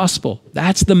of the gospel.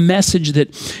 That's the message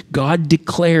that God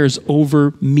declares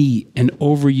over me and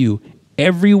over you.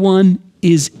 Everyone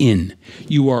is in.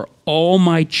 You are all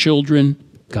my children,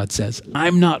 God says.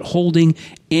 I'm not holding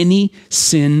any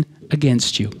sin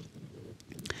against you.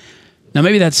 Now,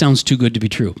 maybe that sounds too good to be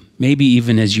true. Maybe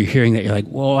even as you're hearing that, you're like,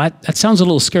 well, that sounds a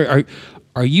little scary.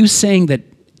 Are you saying that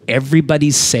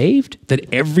everybody's saved?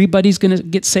 That everybody's going to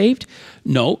get saved?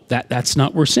 No, that's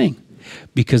not what we're saying.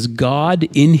 Because God,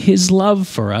 in his love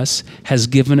for us, has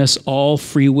given us all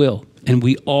free will. And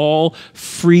we all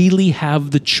freely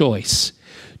have the choice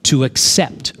to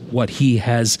accept what he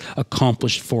has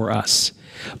accomplished for us.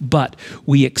 But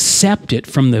we accept it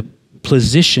from the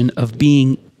position of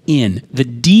being in. The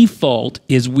default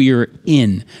is we are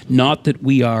in, not that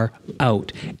we are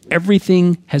out.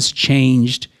 Everything has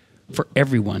changed for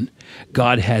everyone.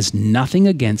 God has nothing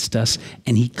against us,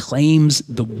 and he claims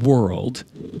the world,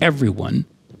 everyone,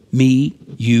 me,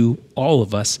 you, all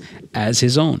of us, as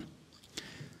his own.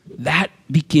 That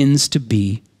begins to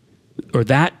be, or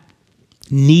that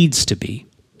needs to be,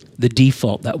 the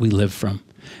default that we live from.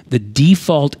 The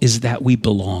default is that we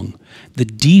belong. The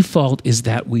default is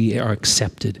that we are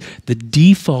accepted. The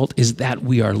default is that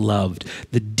we are loved.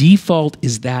 The default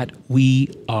is that we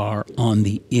are on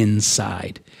the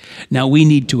inside. Now we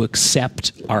need to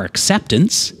accept our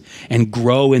acceptance and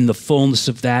grow in the fullness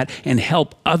of that and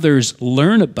help others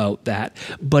learn about that.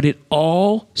 But it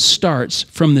all starts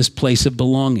from this place of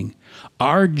belonging.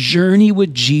 Our journey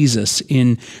with Jesus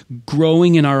in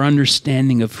growing in our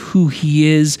understanding of who he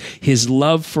is, his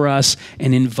love for us,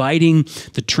 and inviting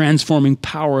the transforming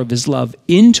power of his love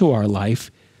into our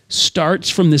life starts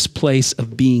from this place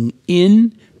of being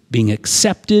in, being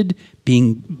accepted,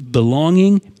 being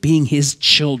belonging, being his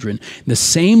children. The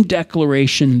same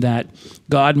declaration that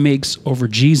God makes over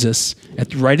Jesus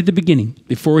right at the beginning,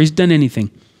 before he's done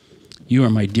anything. You are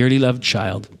my dearly loved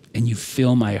child, and you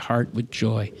fill my heart with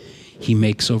joy. He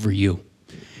makes over you.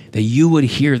 That you would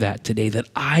hear that today, that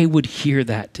I would hear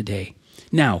that today.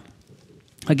 Now,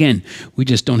 again, we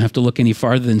just don't have to look any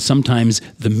farther than sometimes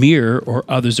the mirror or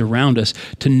others around us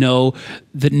to know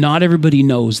that not everybody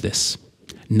knows this.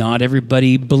 Not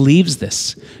everybody believes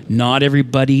this. Not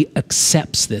everybody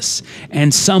accepts this.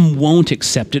 And some won't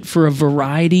accept it for a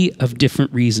variety of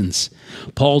different reasons.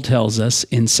 Paul tells us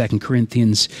in 2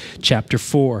 Corinthians chapter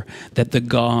 4 that the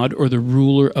God or the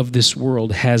ruler of this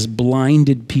world has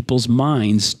blinded people's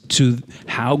minds to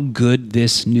how good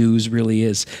this news really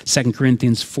is. 2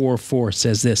 Corinthians 4:4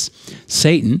 says this,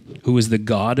 Satan, who is the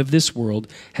God of this world,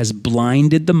 has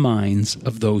blinded the minds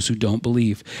of those who don't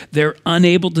believe. They're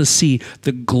unable to see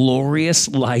the glorious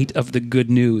light of the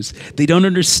good news. They don't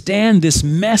understand this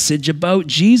message about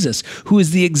Jesus, who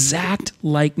is the exact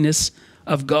likeness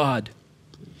of God.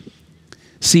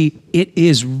 See, it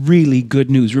is really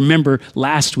good news. Remember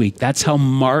last week, that's how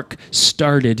Mark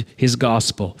started his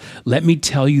gospel. Let me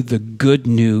tell you the good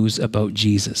news about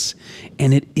Jesus.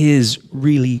 And it is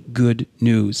really good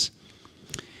news.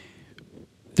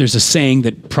 There's a saying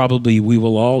that probably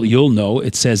you'll know.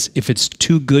 It says, if it's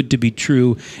too good to be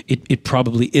true, it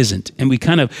probably isn't. And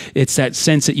it's that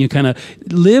sense that you kind of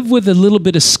live with a little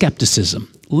bit of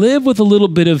skepticism. Live with a little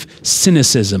bit of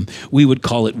cynicism. We would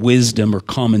call it wisdom or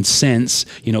common sense.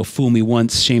 Fool me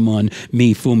once, shame on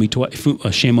me. Fool me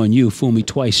twice, shame on you. Fool me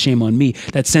twice, shame on me.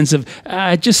 That sense of,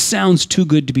 it just sounds too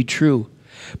good to be true.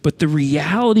 But the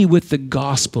reality with the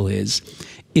gospel is,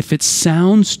 if it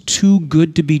sounds too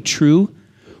good to be true,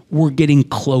 we're getting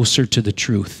closer to the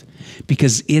truth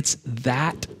because it's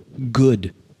that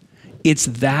good. It's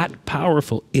that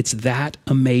powerful. It's that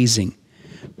amazing.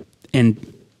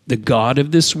 And the God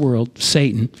of this world,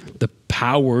 Satan, the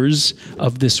powers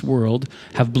of this world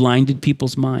have blinded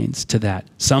people's minds to that.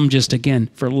 Some just, again,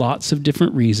 for lots of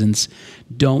different reasons,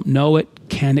 don't know it,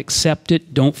 can't accept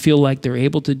it, don't feel like they're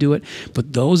able to do it.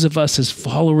 But those of us as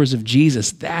followers of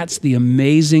Jesus, that's the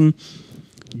amazing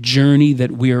journey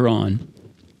that we're on.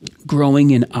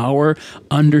 Growing in our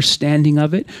understanding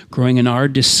of it, growing in our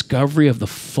discovery of the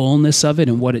fullness of it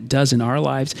and what it does in our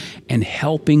lives, and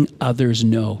helping others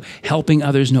know,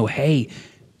 hey,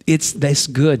 it's this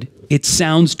good. It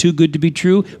sounds too good to be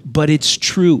true, but it's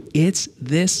true. It's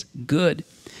this good.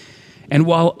 And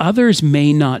while others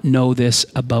may not know this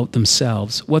about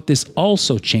themselves, what this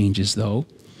also changes, though,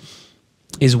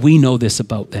 is we know this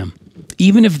about them.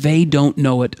 Even if they don't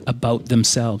know it about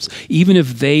themselves, even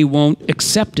if they won't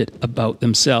accept it about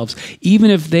themselves, even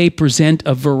if they present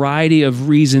a variety of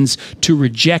reasons to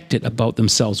reject it about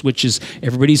themselves, which is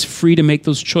everybody's free to make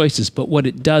those choices. But what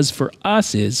it does for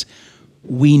us is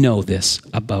we know this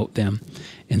about them.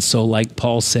 And so like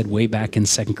Paul said way back in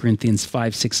 2 Corinthians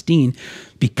 5:16,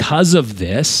 because of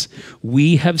this,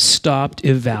 we have stopped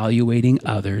evaluating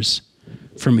others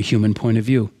from a human point of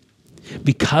view.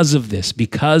 Because of this,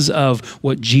 because of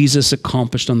what Jesus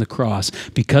accomplished on the cross,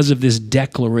 because of this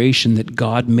declaration that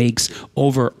God makes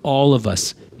over all of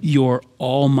us, you're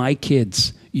all my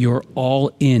kids. You're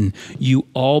all in. You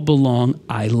all belong.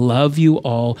 I love you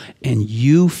all, and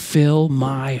you fill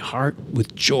my heart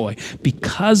with joy.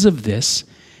 Because of this,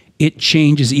 it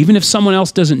changes. Even if someone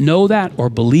else doesn't know that or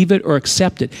believe it or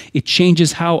accept it, it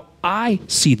changes how I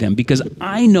see them because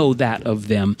I know that of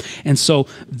them. And so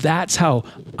that's how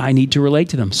I need to relate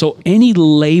to them. So any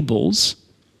labels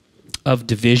of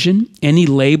division, any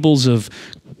labels of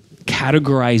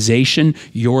categorization,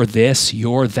 you're this,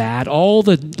 you're that, all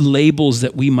the labels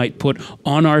that we might put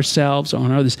on ourselves,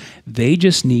 on others, they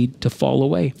just need to fall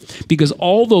away. Because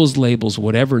all those labels,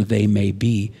 whatever they may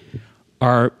be,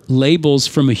 are labels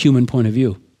from a human point of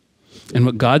view. And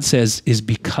what God says is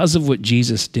because of what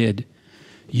Jesus did,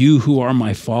 you who are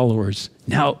my followers,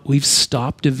 now we've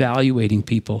stopped evaluating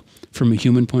people from a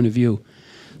human point of view.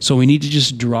 So we need to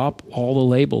just drop all the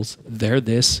labels. They're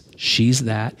this, she's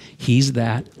that, he's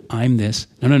that, I'm this.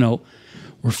 No.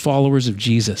 We're followers of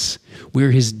Jesus.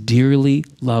 We're his dearly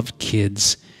loved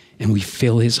kids, and we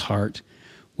fill his heart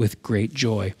with great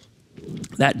joy.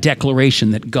 That declaration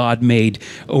that God made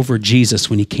over Jesus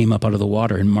when he came up out of the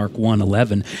water in Mark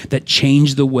 1:11, that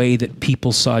changed the way that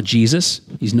people saw Jesus.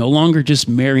 He's no longer just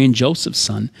Mary and Joseph's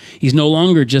son. He's no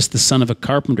longer just the son of a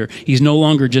carpenter. He's no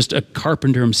longer just a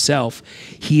carpenter himself.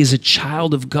 He is a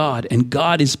child of God, and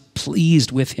God is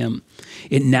pleased with him.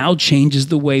 It now changes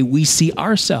the way we see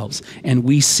ourselves and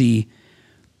we see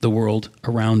the world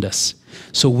around us.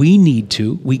 So we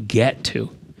get to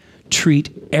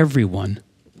treat everyone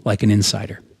like an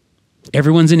insider.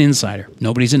 Everyone's an insider.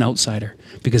 Nobody's an outsider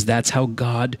because that's how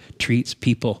God treats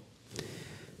people.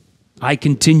 I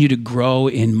continue to grow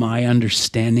in my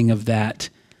understanding of that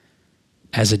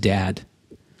as a dad.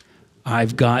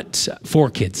 I've got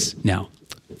 4 kids now,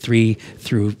 3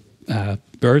 through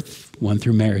birth, 1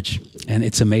 through marriage, and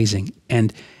it's amazing.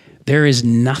 And there is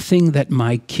nothing that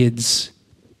my kids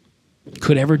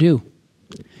could ever do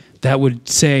that would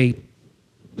say,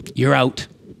 you're out.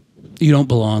 You don't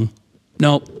belong.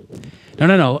 No.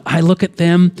 I look at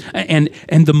them, and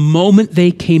the moment they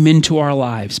came into our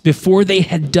lives, before they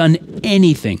had done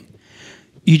anything,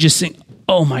 you just think,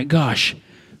 oh my gosh,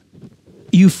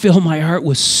 you fill my heart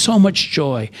with so much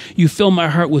joy. You fill my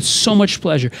heart with so much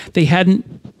pleasure. They hadn't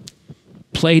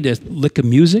played a lick of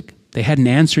music. They hadn't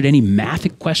answered any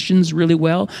math questions really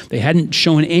well. They hadn't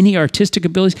shown any artistic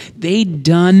abilities. They'd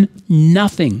done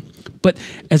nothing. But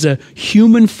as a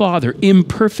human father,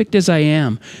 imperfect as I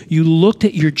am, you looked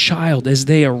at your child as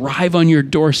they arrive on your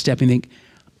doorstep and think,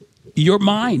 you're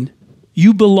mine.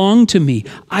 You belong to me.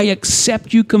 I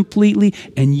accept you completely,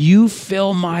 and you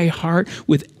fill my heart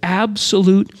with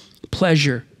absolute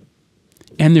pleasure.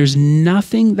 And there's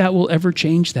nothing that will ever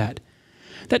change that.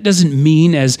 That doesn't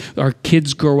mean as our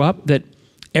kids grow up that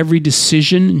every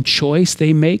decision and choice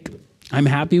they make, I'm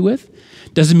happy with.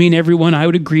 Doesn't mean everyone I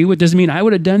would agree with. Doesn't mean I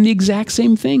would have done the exact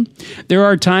same thing. There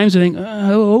are times I think,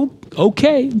 oh,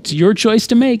 okay, it's your choice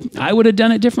to make. I would have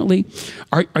done it differently.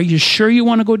 Are you sure you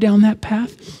want to go down that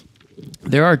path?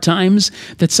 There are times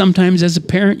that sometimes as a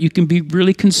parent you can be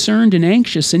really concerned and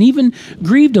anxious and even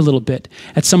grieved a little bit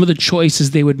at some of the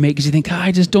choices they would make because you think,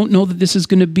 I just don't know that this is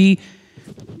going to be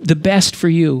the best for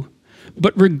you.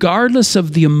 But regardless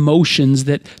of the emotions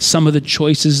that some of the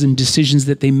choices and decisions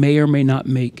that they may or may not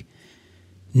make,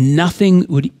 nothing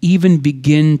would even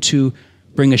begin to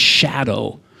bring a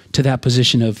shadow to that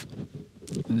position of,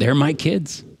 they're my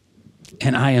kids.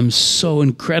 And I am so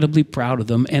incredibly proud of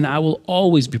them, and I will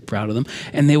always be proud of them,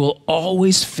 and they will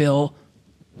always fill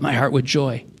my heart with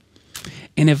joy.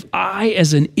 And if I,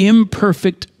 as an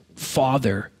imperfect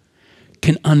father,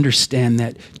 can understand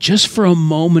that, just for a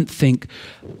moment think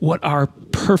what our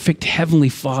perfect Heavenly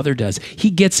Father does. He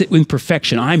gets it in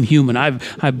perfection. I'm human.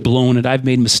 I've blown it. I've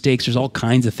made mistakes. There's all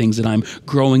kinds of things that I'm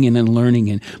growing in and learning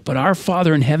in. But our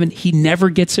Father in heaven, He never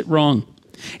gets it wrong.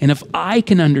 And if I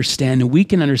can understand and we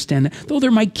can understand that, though they're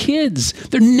my kids,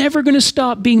 they're never going to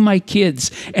stop being my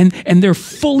kids. And they're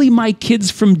fully my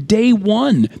kids from day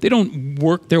one. They don't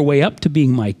work their way up to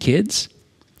being my kids.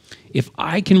 If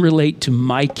I can relate to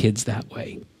my kids that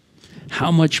way, how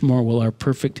much more will our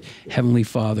perfect Heavenly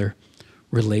Father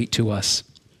relate to us?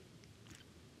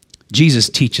 Jesus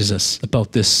teaches us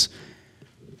about this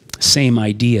same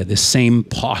idea, this same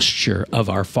posture of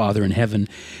our Father in heaven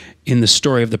in the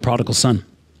story of the prodigal son.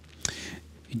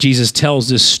 Jesus tells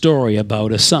this story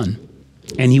about a son,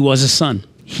 and he was a son.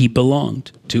 he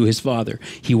belonged to his Father.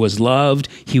 He was loved,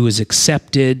 he was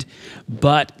accepted,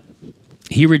 but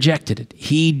he rejected it.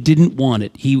 He didn't want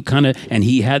it. And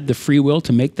he had the free will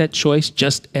to make that choice,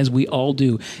 just as we all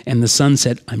do. And the Son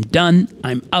said, I'm done,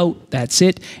 I'm out, that's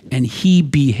it. And he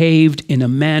behaved in a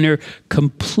manner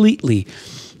completely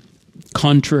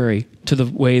contrary to the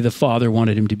way the Father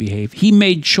wanted him to behave. He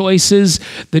made choices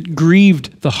that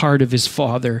grieved the heart of his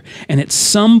Father. And at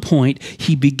some point,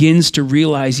 he begins to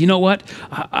realize, you know what?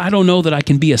 I don't know that I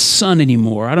can be a son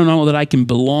anymore. I don't know that I can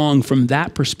belong from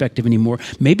that perspective anymore.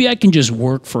 Maybe I can just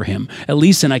work for him. At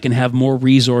least then I can have more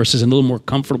resources and a little more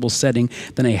comfortable setting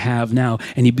than I have now.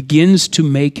 And he begins to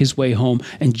make his way home.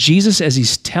 And Jesus, as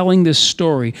he's telling this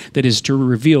story that is to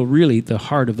reveal really the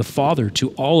heart of the Father to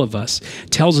all of us,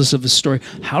 tells us of the story.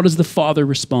 How does the Father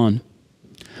respond?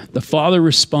 The Father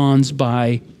responds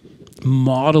by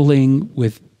modeling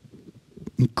with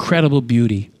incredible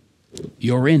beauty.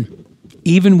 You're in.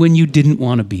 Even when you didn't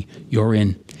want to be, you're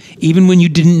in. Even when you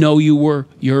didn't know you were,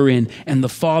 you're in. And the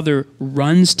Father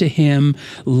runs to him,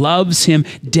 loves him,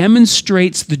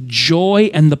 demonstrates the joy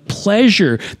and the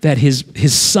pleasure that his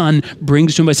Son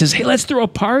brings to him. He says, hey, let's throw a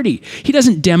party. He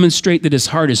doesn't demonstrate that his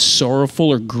heart is sorrowful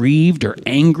or grieved or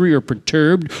angry or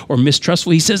perturbed or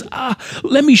mistrustful. He says,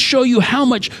 let me show you how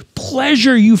much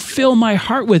pleasure you fill my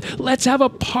heart with. Let's have a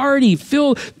party.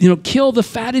 Kill the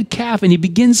fatted calf. And he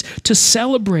begins to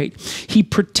celebrate. He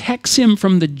protects him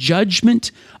from the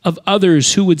judgment of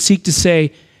others who would seek to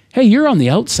say, hey, you're on the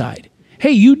outside. Hey,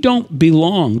 you don't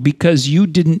belong because you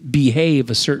didn't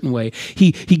behave a certain way.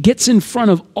 He gets in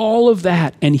front of all of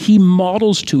that and he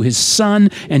models to his Son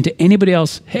and to anybody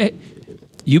else, hey,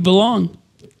 you belong.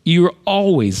 You've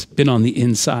always been on the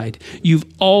inside. You've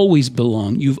always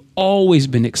belonged. You've always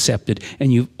been accepted.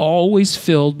 And you've always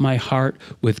filled my heart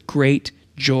with great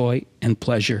joy and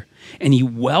pleasure. And he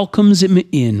welcomes him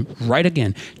in right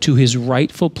again to his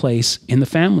rightful place in the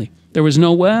family. There was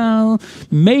no,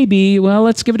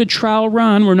 let's give it a trial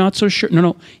run. We're not so sure.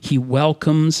 No. He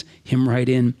welcomes him right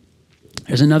in.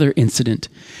 There's another incident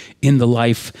in the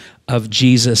life of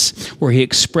Jesus where he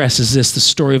expresses the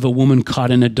story of a woman caught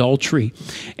in adultery.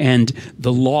 And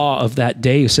the law of that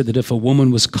day said that if a woman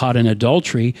was caught in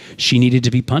adultery, she needed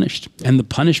to be punished. And the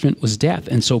punishment was death.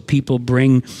 And so people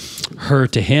bring her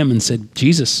to him and said,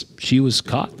 Jesus, she was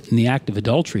caught in the act of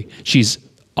adultery. She's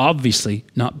obviously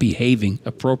not behaving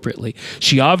appropriately.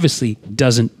 She obviously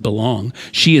doesn't belong.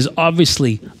 She is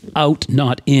obviously out,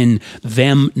 not in,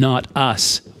 them, not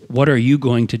us. What are you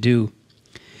going to do?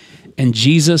 And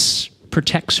Jesus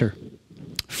protects her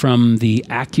from the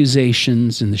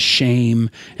accusations and the shame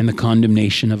and the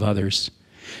condemnation of others.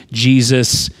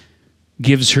 Jesus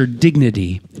gives her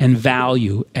dignity and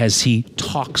value as he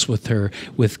talks with her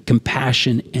with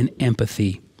compassion and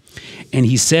empathy. And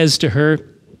he says to her,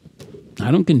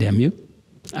 I don't condemn you.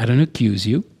 I don't accuse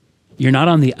you. You're not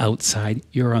on the outside.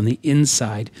 You're on the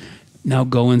inside. Now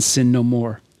go and sin no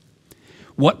more.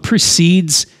 What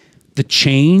precedes the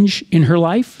change in her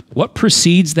life? What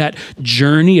precedes that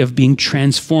journey of being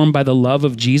transformed by the love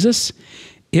of Jesus?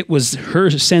 It was her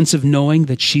sense of knowing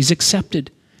that she's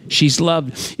accepted. She's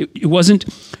loved. It wasn't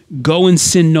go and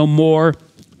sin no more,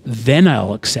 then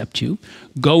I'll accept you.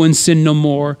 Go and sin no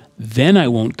more, then I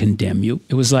won't condemn you.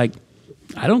 It was like,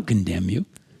 I don't condemn you.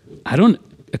 I don't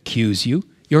accuse you.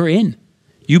 You're in.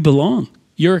 You belong.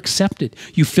 You're accepted.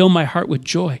 You fill my heart with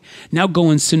joy. Now go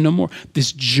and sin no more.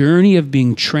 This journey of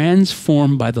being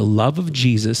transformed by the love of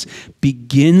Jesus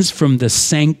begins from the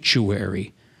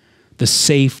sanctuary, the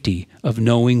safety of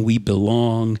knowing we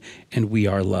belong and we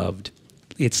are loved.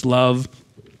 It's love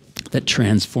that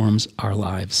transforms our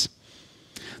lives.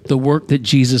 The work that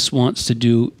Jesus wants to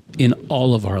do in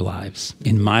all of our lives,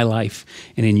 in my life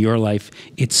and in your life,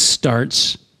 it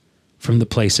starts from the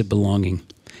place of belonging.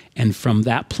 And from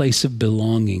that place of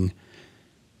belonging,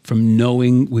 from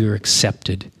knowing we're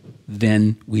accepted,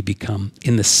 then we become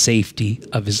in the safety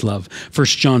of his love. 1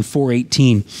 John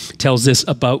 4:18 tells this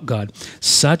about God.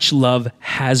 Such love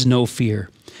has no fear,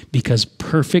 because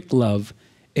perfect love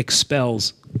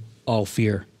expels all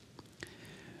fear.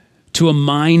 To a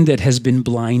mind that has been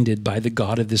blinded by the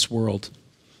god of this world,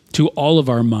 to all of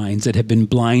our minds that have been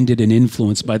blinded and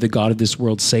influenced by the god of this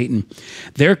world, Satan,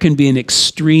 there can be an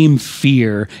extreme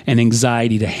fear and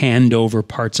anxiety to hand over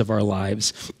parts of our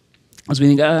lives. As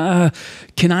we think,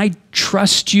 can I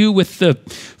trust you with the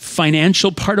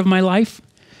financial part of my life?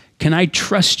 Can I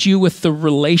trust you with the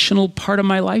relational part of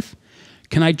my life?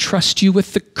 Can I trust you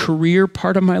with the career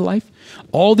part of my life?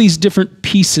 All these different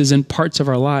pieces and parts of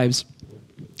our lives.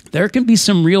 There can be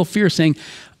some real fear saying,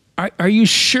 are you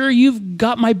sure you've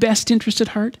got my best interest at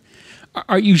heart?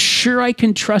 Are you sure I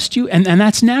can trust you? And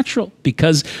that's natural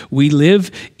because we live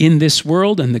in this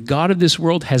world and the God of this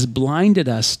world has blinded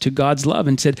us to God's love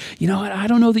and said, you know what, I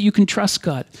don't know that you can trust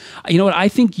God. You know what, I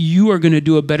think you are going to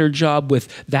do a better job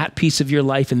with that piece of your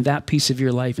life and that piece of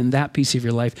your life and that piece of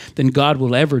your life than God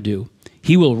will ever do.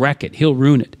 He will wreck it. He'll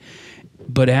ruin it.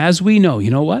 But as we know,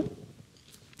 you know what?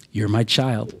 You're my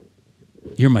child.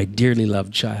 You're my dearly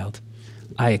loved child.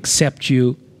 I accept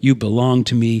you. You belong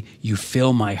to me. You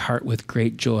fill my heart with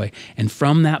great joy. And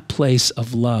from that place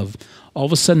of love, all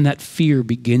of a sudden that fear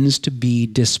begins to be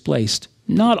displaced.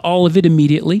 Not all of it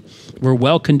immediately. We're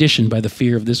well conditioned by the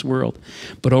fear of this world.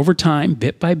 But over time,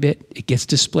 bit by bit, it gets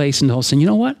displaced. And all of a sudden, you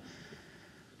know what?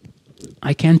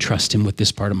 I can trust him with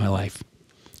this part of my life.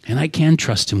 And I can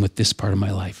trust him with this part of my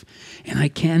life. And I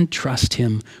can trust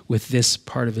him with this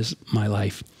part of my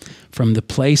life. From the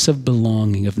place of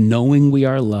belonging, of knowing we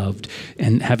are loved,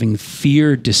 and having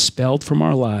fear dispelled from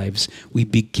our lives, we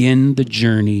begin the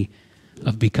journey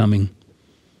of becoming,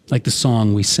 like the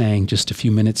song we sang just a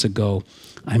few minutes ago,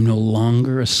 I'm no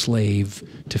longer a slave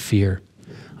to fear.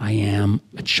 I am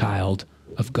a child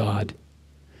of God.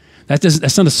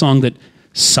 That's not a song that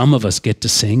some of us get to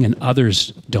sing and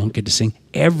others don't get to sing.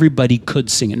 Everybody could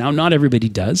sing it. Now, not everybody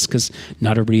does because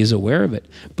not everybody is aware of it,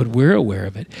 but we're aware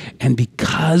of it. And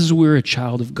because we're a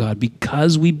child of God,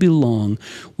 because we belong,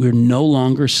 we're no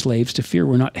longer slaves to fear.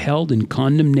 We're not held in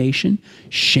condemnation,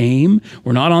 shame.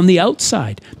 We're not on the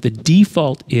outside. The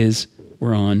default is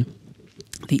we're on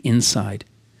the inside.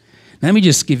 Let me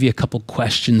just give you a couple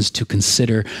questions to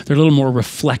consider. They're a little more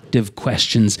reflective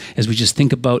questions as we just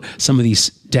think about some of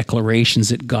these declarations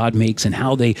that God makes and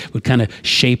how they would kind of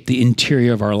shape the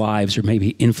interior of our lives or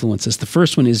maybe influence us. The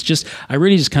first one is I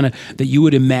really just kind of, that you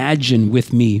would imagine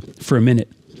with me for a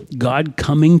minute, God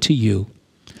coming to you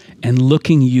and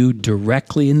looking you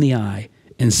directly in the eye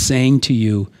and saying to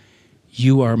you,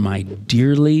 you are my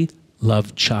dearly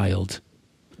loved child.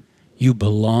 You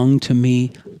belong to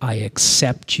me, I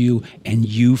accept you, and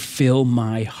you fill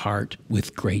my heart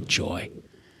with great joy.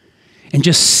 And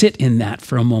just sit in that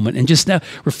for a moment and just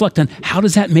reflect on how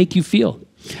does that make you feel?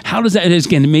 How does that, and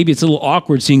again, maybe it's a little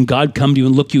awkward seeing God come to you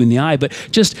and look you in the eye, but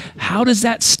just how does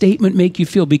that statement make you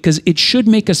feel? Because it should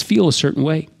make us feel a certain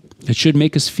way. It should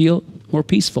make us feel more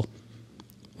peaceful,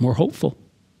 more hopeful,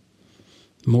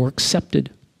 more accepted,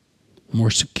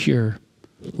 more secure,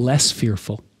 less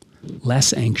fearful,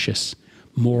 less anxious,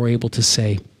 more able to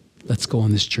say, let's go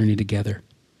on this journey together.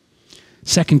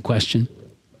 Second question,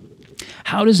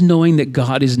 how does knowing that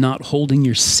God is not holding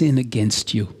your sin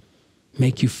against you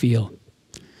make you feel?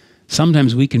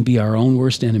 Sometimes we can be our own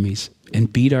worst enemies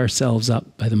and beat ourselves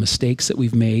up by the mistakes that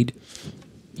we've made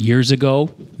years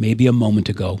ago, maybe a moment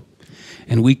ago.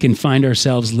 And we can find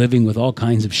ourselves living with all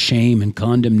kinds of shame and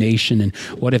condemnation and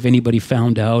what if anybody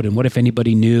found out and what if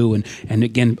anybody knew and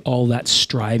again, all that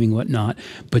striving, whatnot.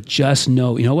 But just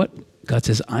know, you know what? God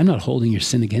says, I'm not holding your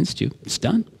sin against you. It's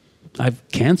done. I've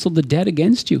canceled the debt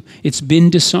against you. It's been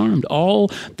disarmed. All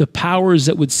the powers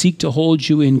that would seek to hold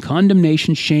you in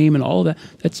condemnation, shame, and all of that,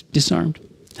 that's disarmed.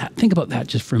 Think about that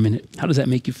just for a minute. How does that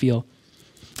make you feel?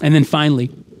 And then finally,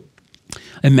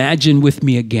 imagine with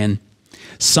me again,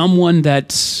 someone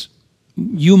that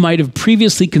you might have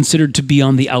previously considered to be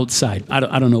on the outside. I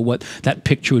don't know what that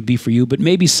picture would be for you, but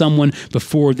maybe someone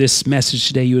before this message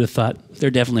today, you would have thought,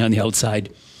 they're definitely on the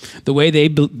outside. The way they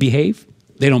behave,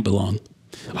 they don't belong.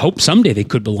 I hope someday they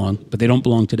could belong, but they don't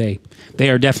belong today. They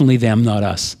are definitely them, not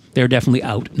us. They're definitely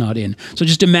out, not in. So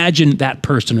just imagine that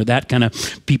person or that kind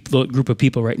of group of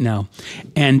people right now.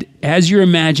 And as you're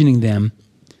imagining them,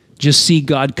 just see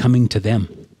God coming to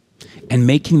them and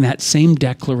making that same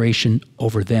declaration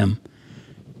over them.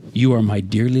 You are my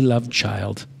dearly loved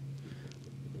child,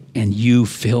 and you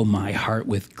fill my heart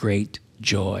with great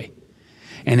joy.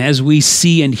 And as we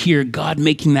see and hear God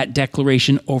making that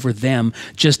declaration over them,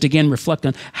 just again reflect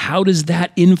on how does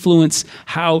that influence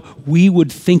how we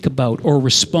would think about or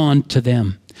respond to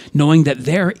them, knowing that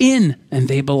they're in and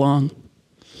they belong.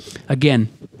 Again,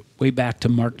 way back to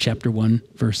Mark chapter 1,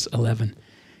 verse 11.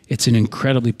 It's an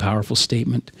incredibly powerful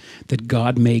statement that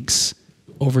God makes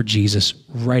over Jesus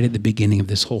right at the beginning of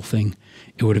this whole thing.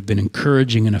 It would have been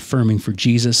encouraging and affirming for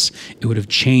Jesus. It would have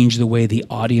changed the way the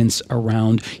audience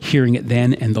around hearing it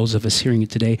then and those of us hearing it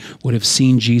today would have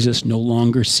seen Jesus, no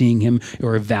longer seeing him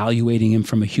or evaluating him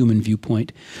from a human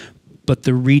viewpoint. But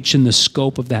the reach and the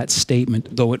scope of that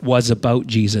statement, though it was about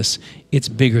Jesus, it's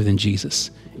bigger than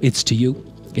Jesus. It's to you.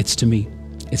 It's to me.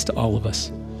 It's to all of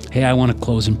us. Hey, I want to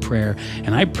close in prayer,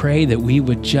 and I pray that we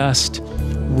would just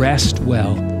rest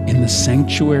well in the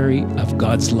sanctuary of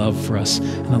God's love for us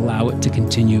and allow it to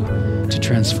continue to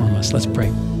transform us. Let's pray.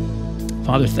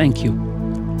 Father, thank you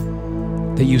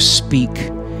that you speak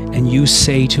and you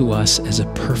say to us as a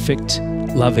perfect,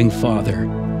 loving Father,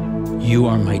 you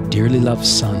are my dearly loved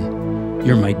son,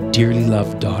 you're my dearly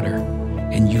loved daughter,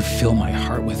 and you fill my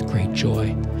heart with great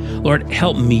joy. Lord,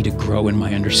 help me to grow in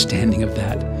my understanding of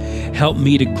that. Help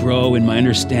me to grow in my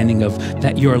understanding of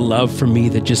that your love for me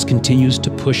that just continues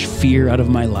to push fear out of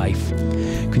my life,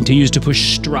 continues to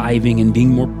push striving and being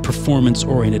more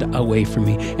performance-oriented away from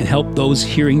me, and help those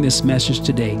hearing this message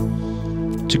today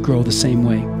to grow the same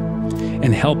way.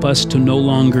 And help us to no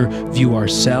longer view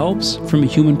ourselves from a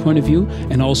human point of view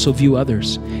and also view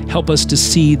others. Help us to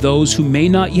see those who may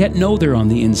not yet know they're on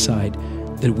the inside,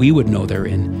 that we would know they're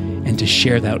in, and to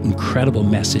share that incredible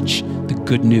message, the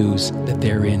good news that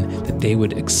they're in, that they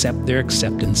would accept their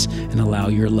acceptance and allow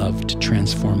your love to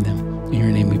transform them. In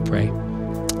your name we pray.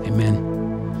 Amen.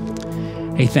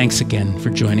 Hey, thanks again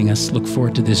for joining us. Look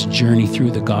forward to this journey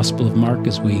through the Gospel of Mark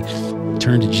as we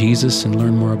turn to Jesus and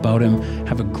learn more about him.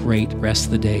 Have a great rest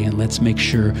of the day, and let's make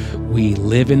sure we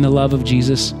live in the love of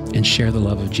Jesus and share the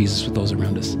love of Jesus with those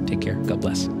around us. Take care. God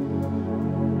bless.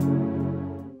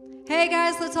 Hey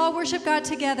guys, let's all worship God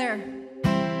together.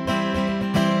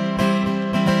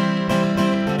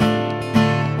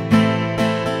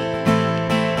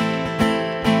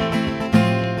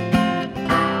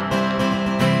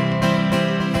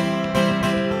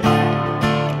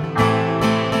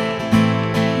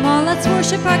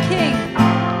 Worship our King.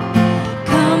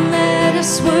 Come, let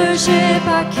us worship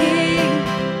our King.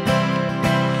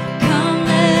 Come,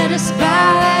 let us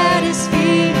bow at his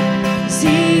feet, 'cause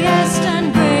he has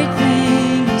done great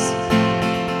things.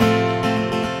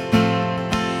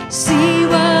 See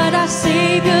what our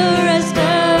Savior has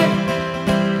done.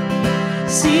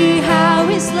 See how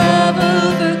his love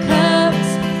overcomes.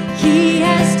 He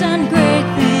has done great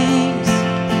things.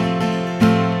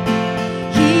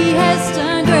 He has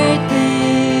done great things.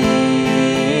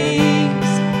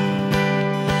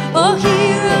 Oh,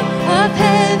 hero of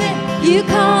heaven, you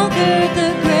conquered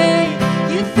the grave.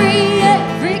 You free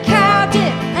every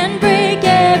captive and break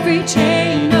every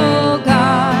chain. Oh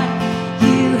God,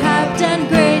 you have done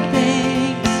great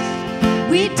things.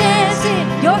 We dance in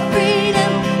your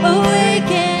freedom,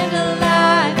 awake and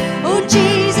alive. Oh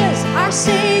Jesus, our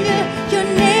Savior, your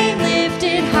name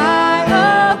lifted high.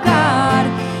 Oh God,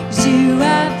 'cause you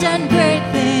have done great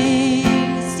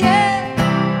things. Yeah.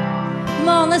 Come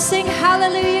on, let's sing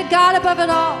hallelujah, God above it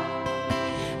all.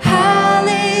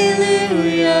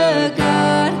 Hallelujah,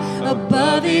 God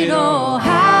above it all.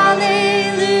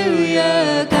 Hallelujah,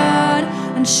 God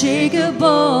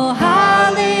unshakable.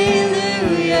 Hallelujah,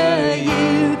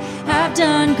 you have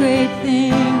done great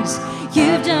things.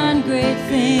 You've done great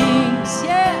things.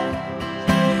 Yeah.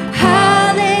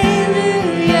 Hallelujah,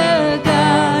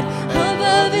 God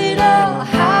above it all.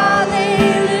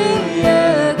 Hallelujah,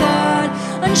 God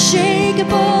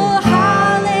unshakable.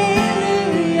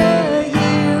 Hallelujah,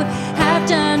 you have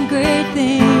done great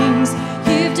things.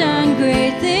 You've done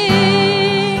great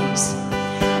things.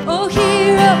 Oh,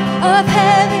 hero of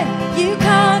heaven, you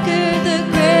conquered the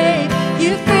grave.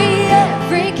 You free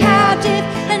every captive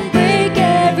and break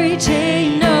every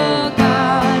chain. Oh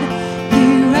God,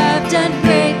 you have done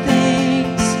great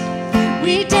things.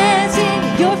 We dance in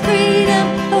your freedom,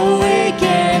 awake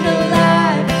and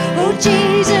alive. Oh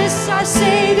Jesus, our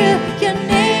Savior, your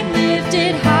name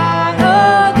lifted high.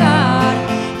 Oh God,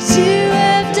 'cause you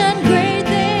have done great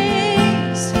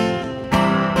things.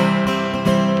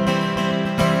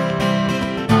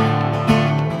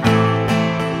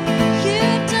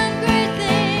 You've done great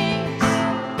things.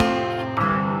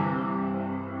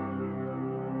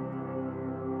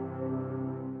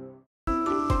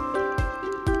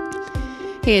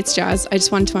 Hey, it's Jazz. I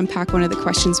just wanted to unpack one of the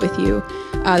questions with you.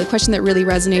 The question that really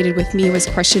resonated with me was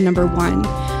question number 1.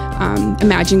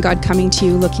 Imagine God coming to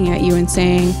you, looking at you and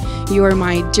saying, you are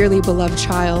my dearly beloved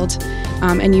child,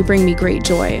 and you bring me great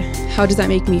joy. How does that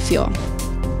make me feel?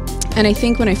 And I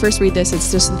think when I first read this,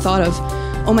 it's just the thought of,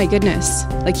 oh my goodness,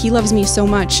 like he loves me so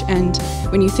much. And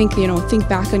when you think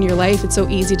back on your life, it's so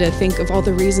easy to think of all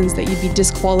the reasons that you'd be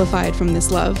disqualified from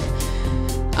this love.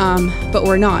 But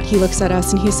we're not. He looks at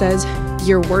us and he says,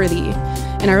 you're worthy.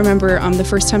 And I remember the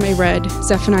first time I read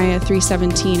Zephaniah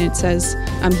 3:17, it says,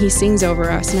 he sings over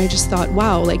us. And I just thought,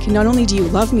 wow, like not only do you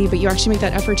love me, but you actually make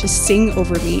that effort to sing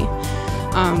over me.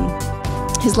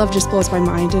 His love just blows my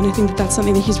mind. And I think that that's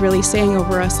something that he's really saying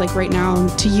over us, like right now, and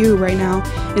to you right now,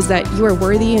 is that you are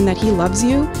worthy and that he loves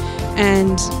you.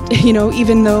 And,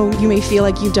 even though you may feel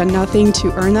like you've done nothing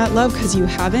to earn that love, because you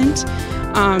haven't,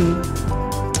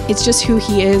 it's just who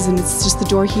he is, and it's just the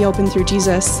door he opened through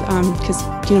Jesus, because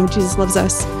Jesus loves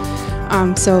us.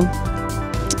 So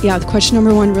Yeah, the question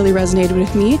number 1 really resonated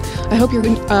with me. I hope you're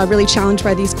really challenged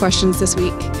by these questions this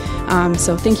week.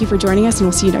 So thank you for joining us, and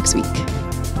we'll see you next week.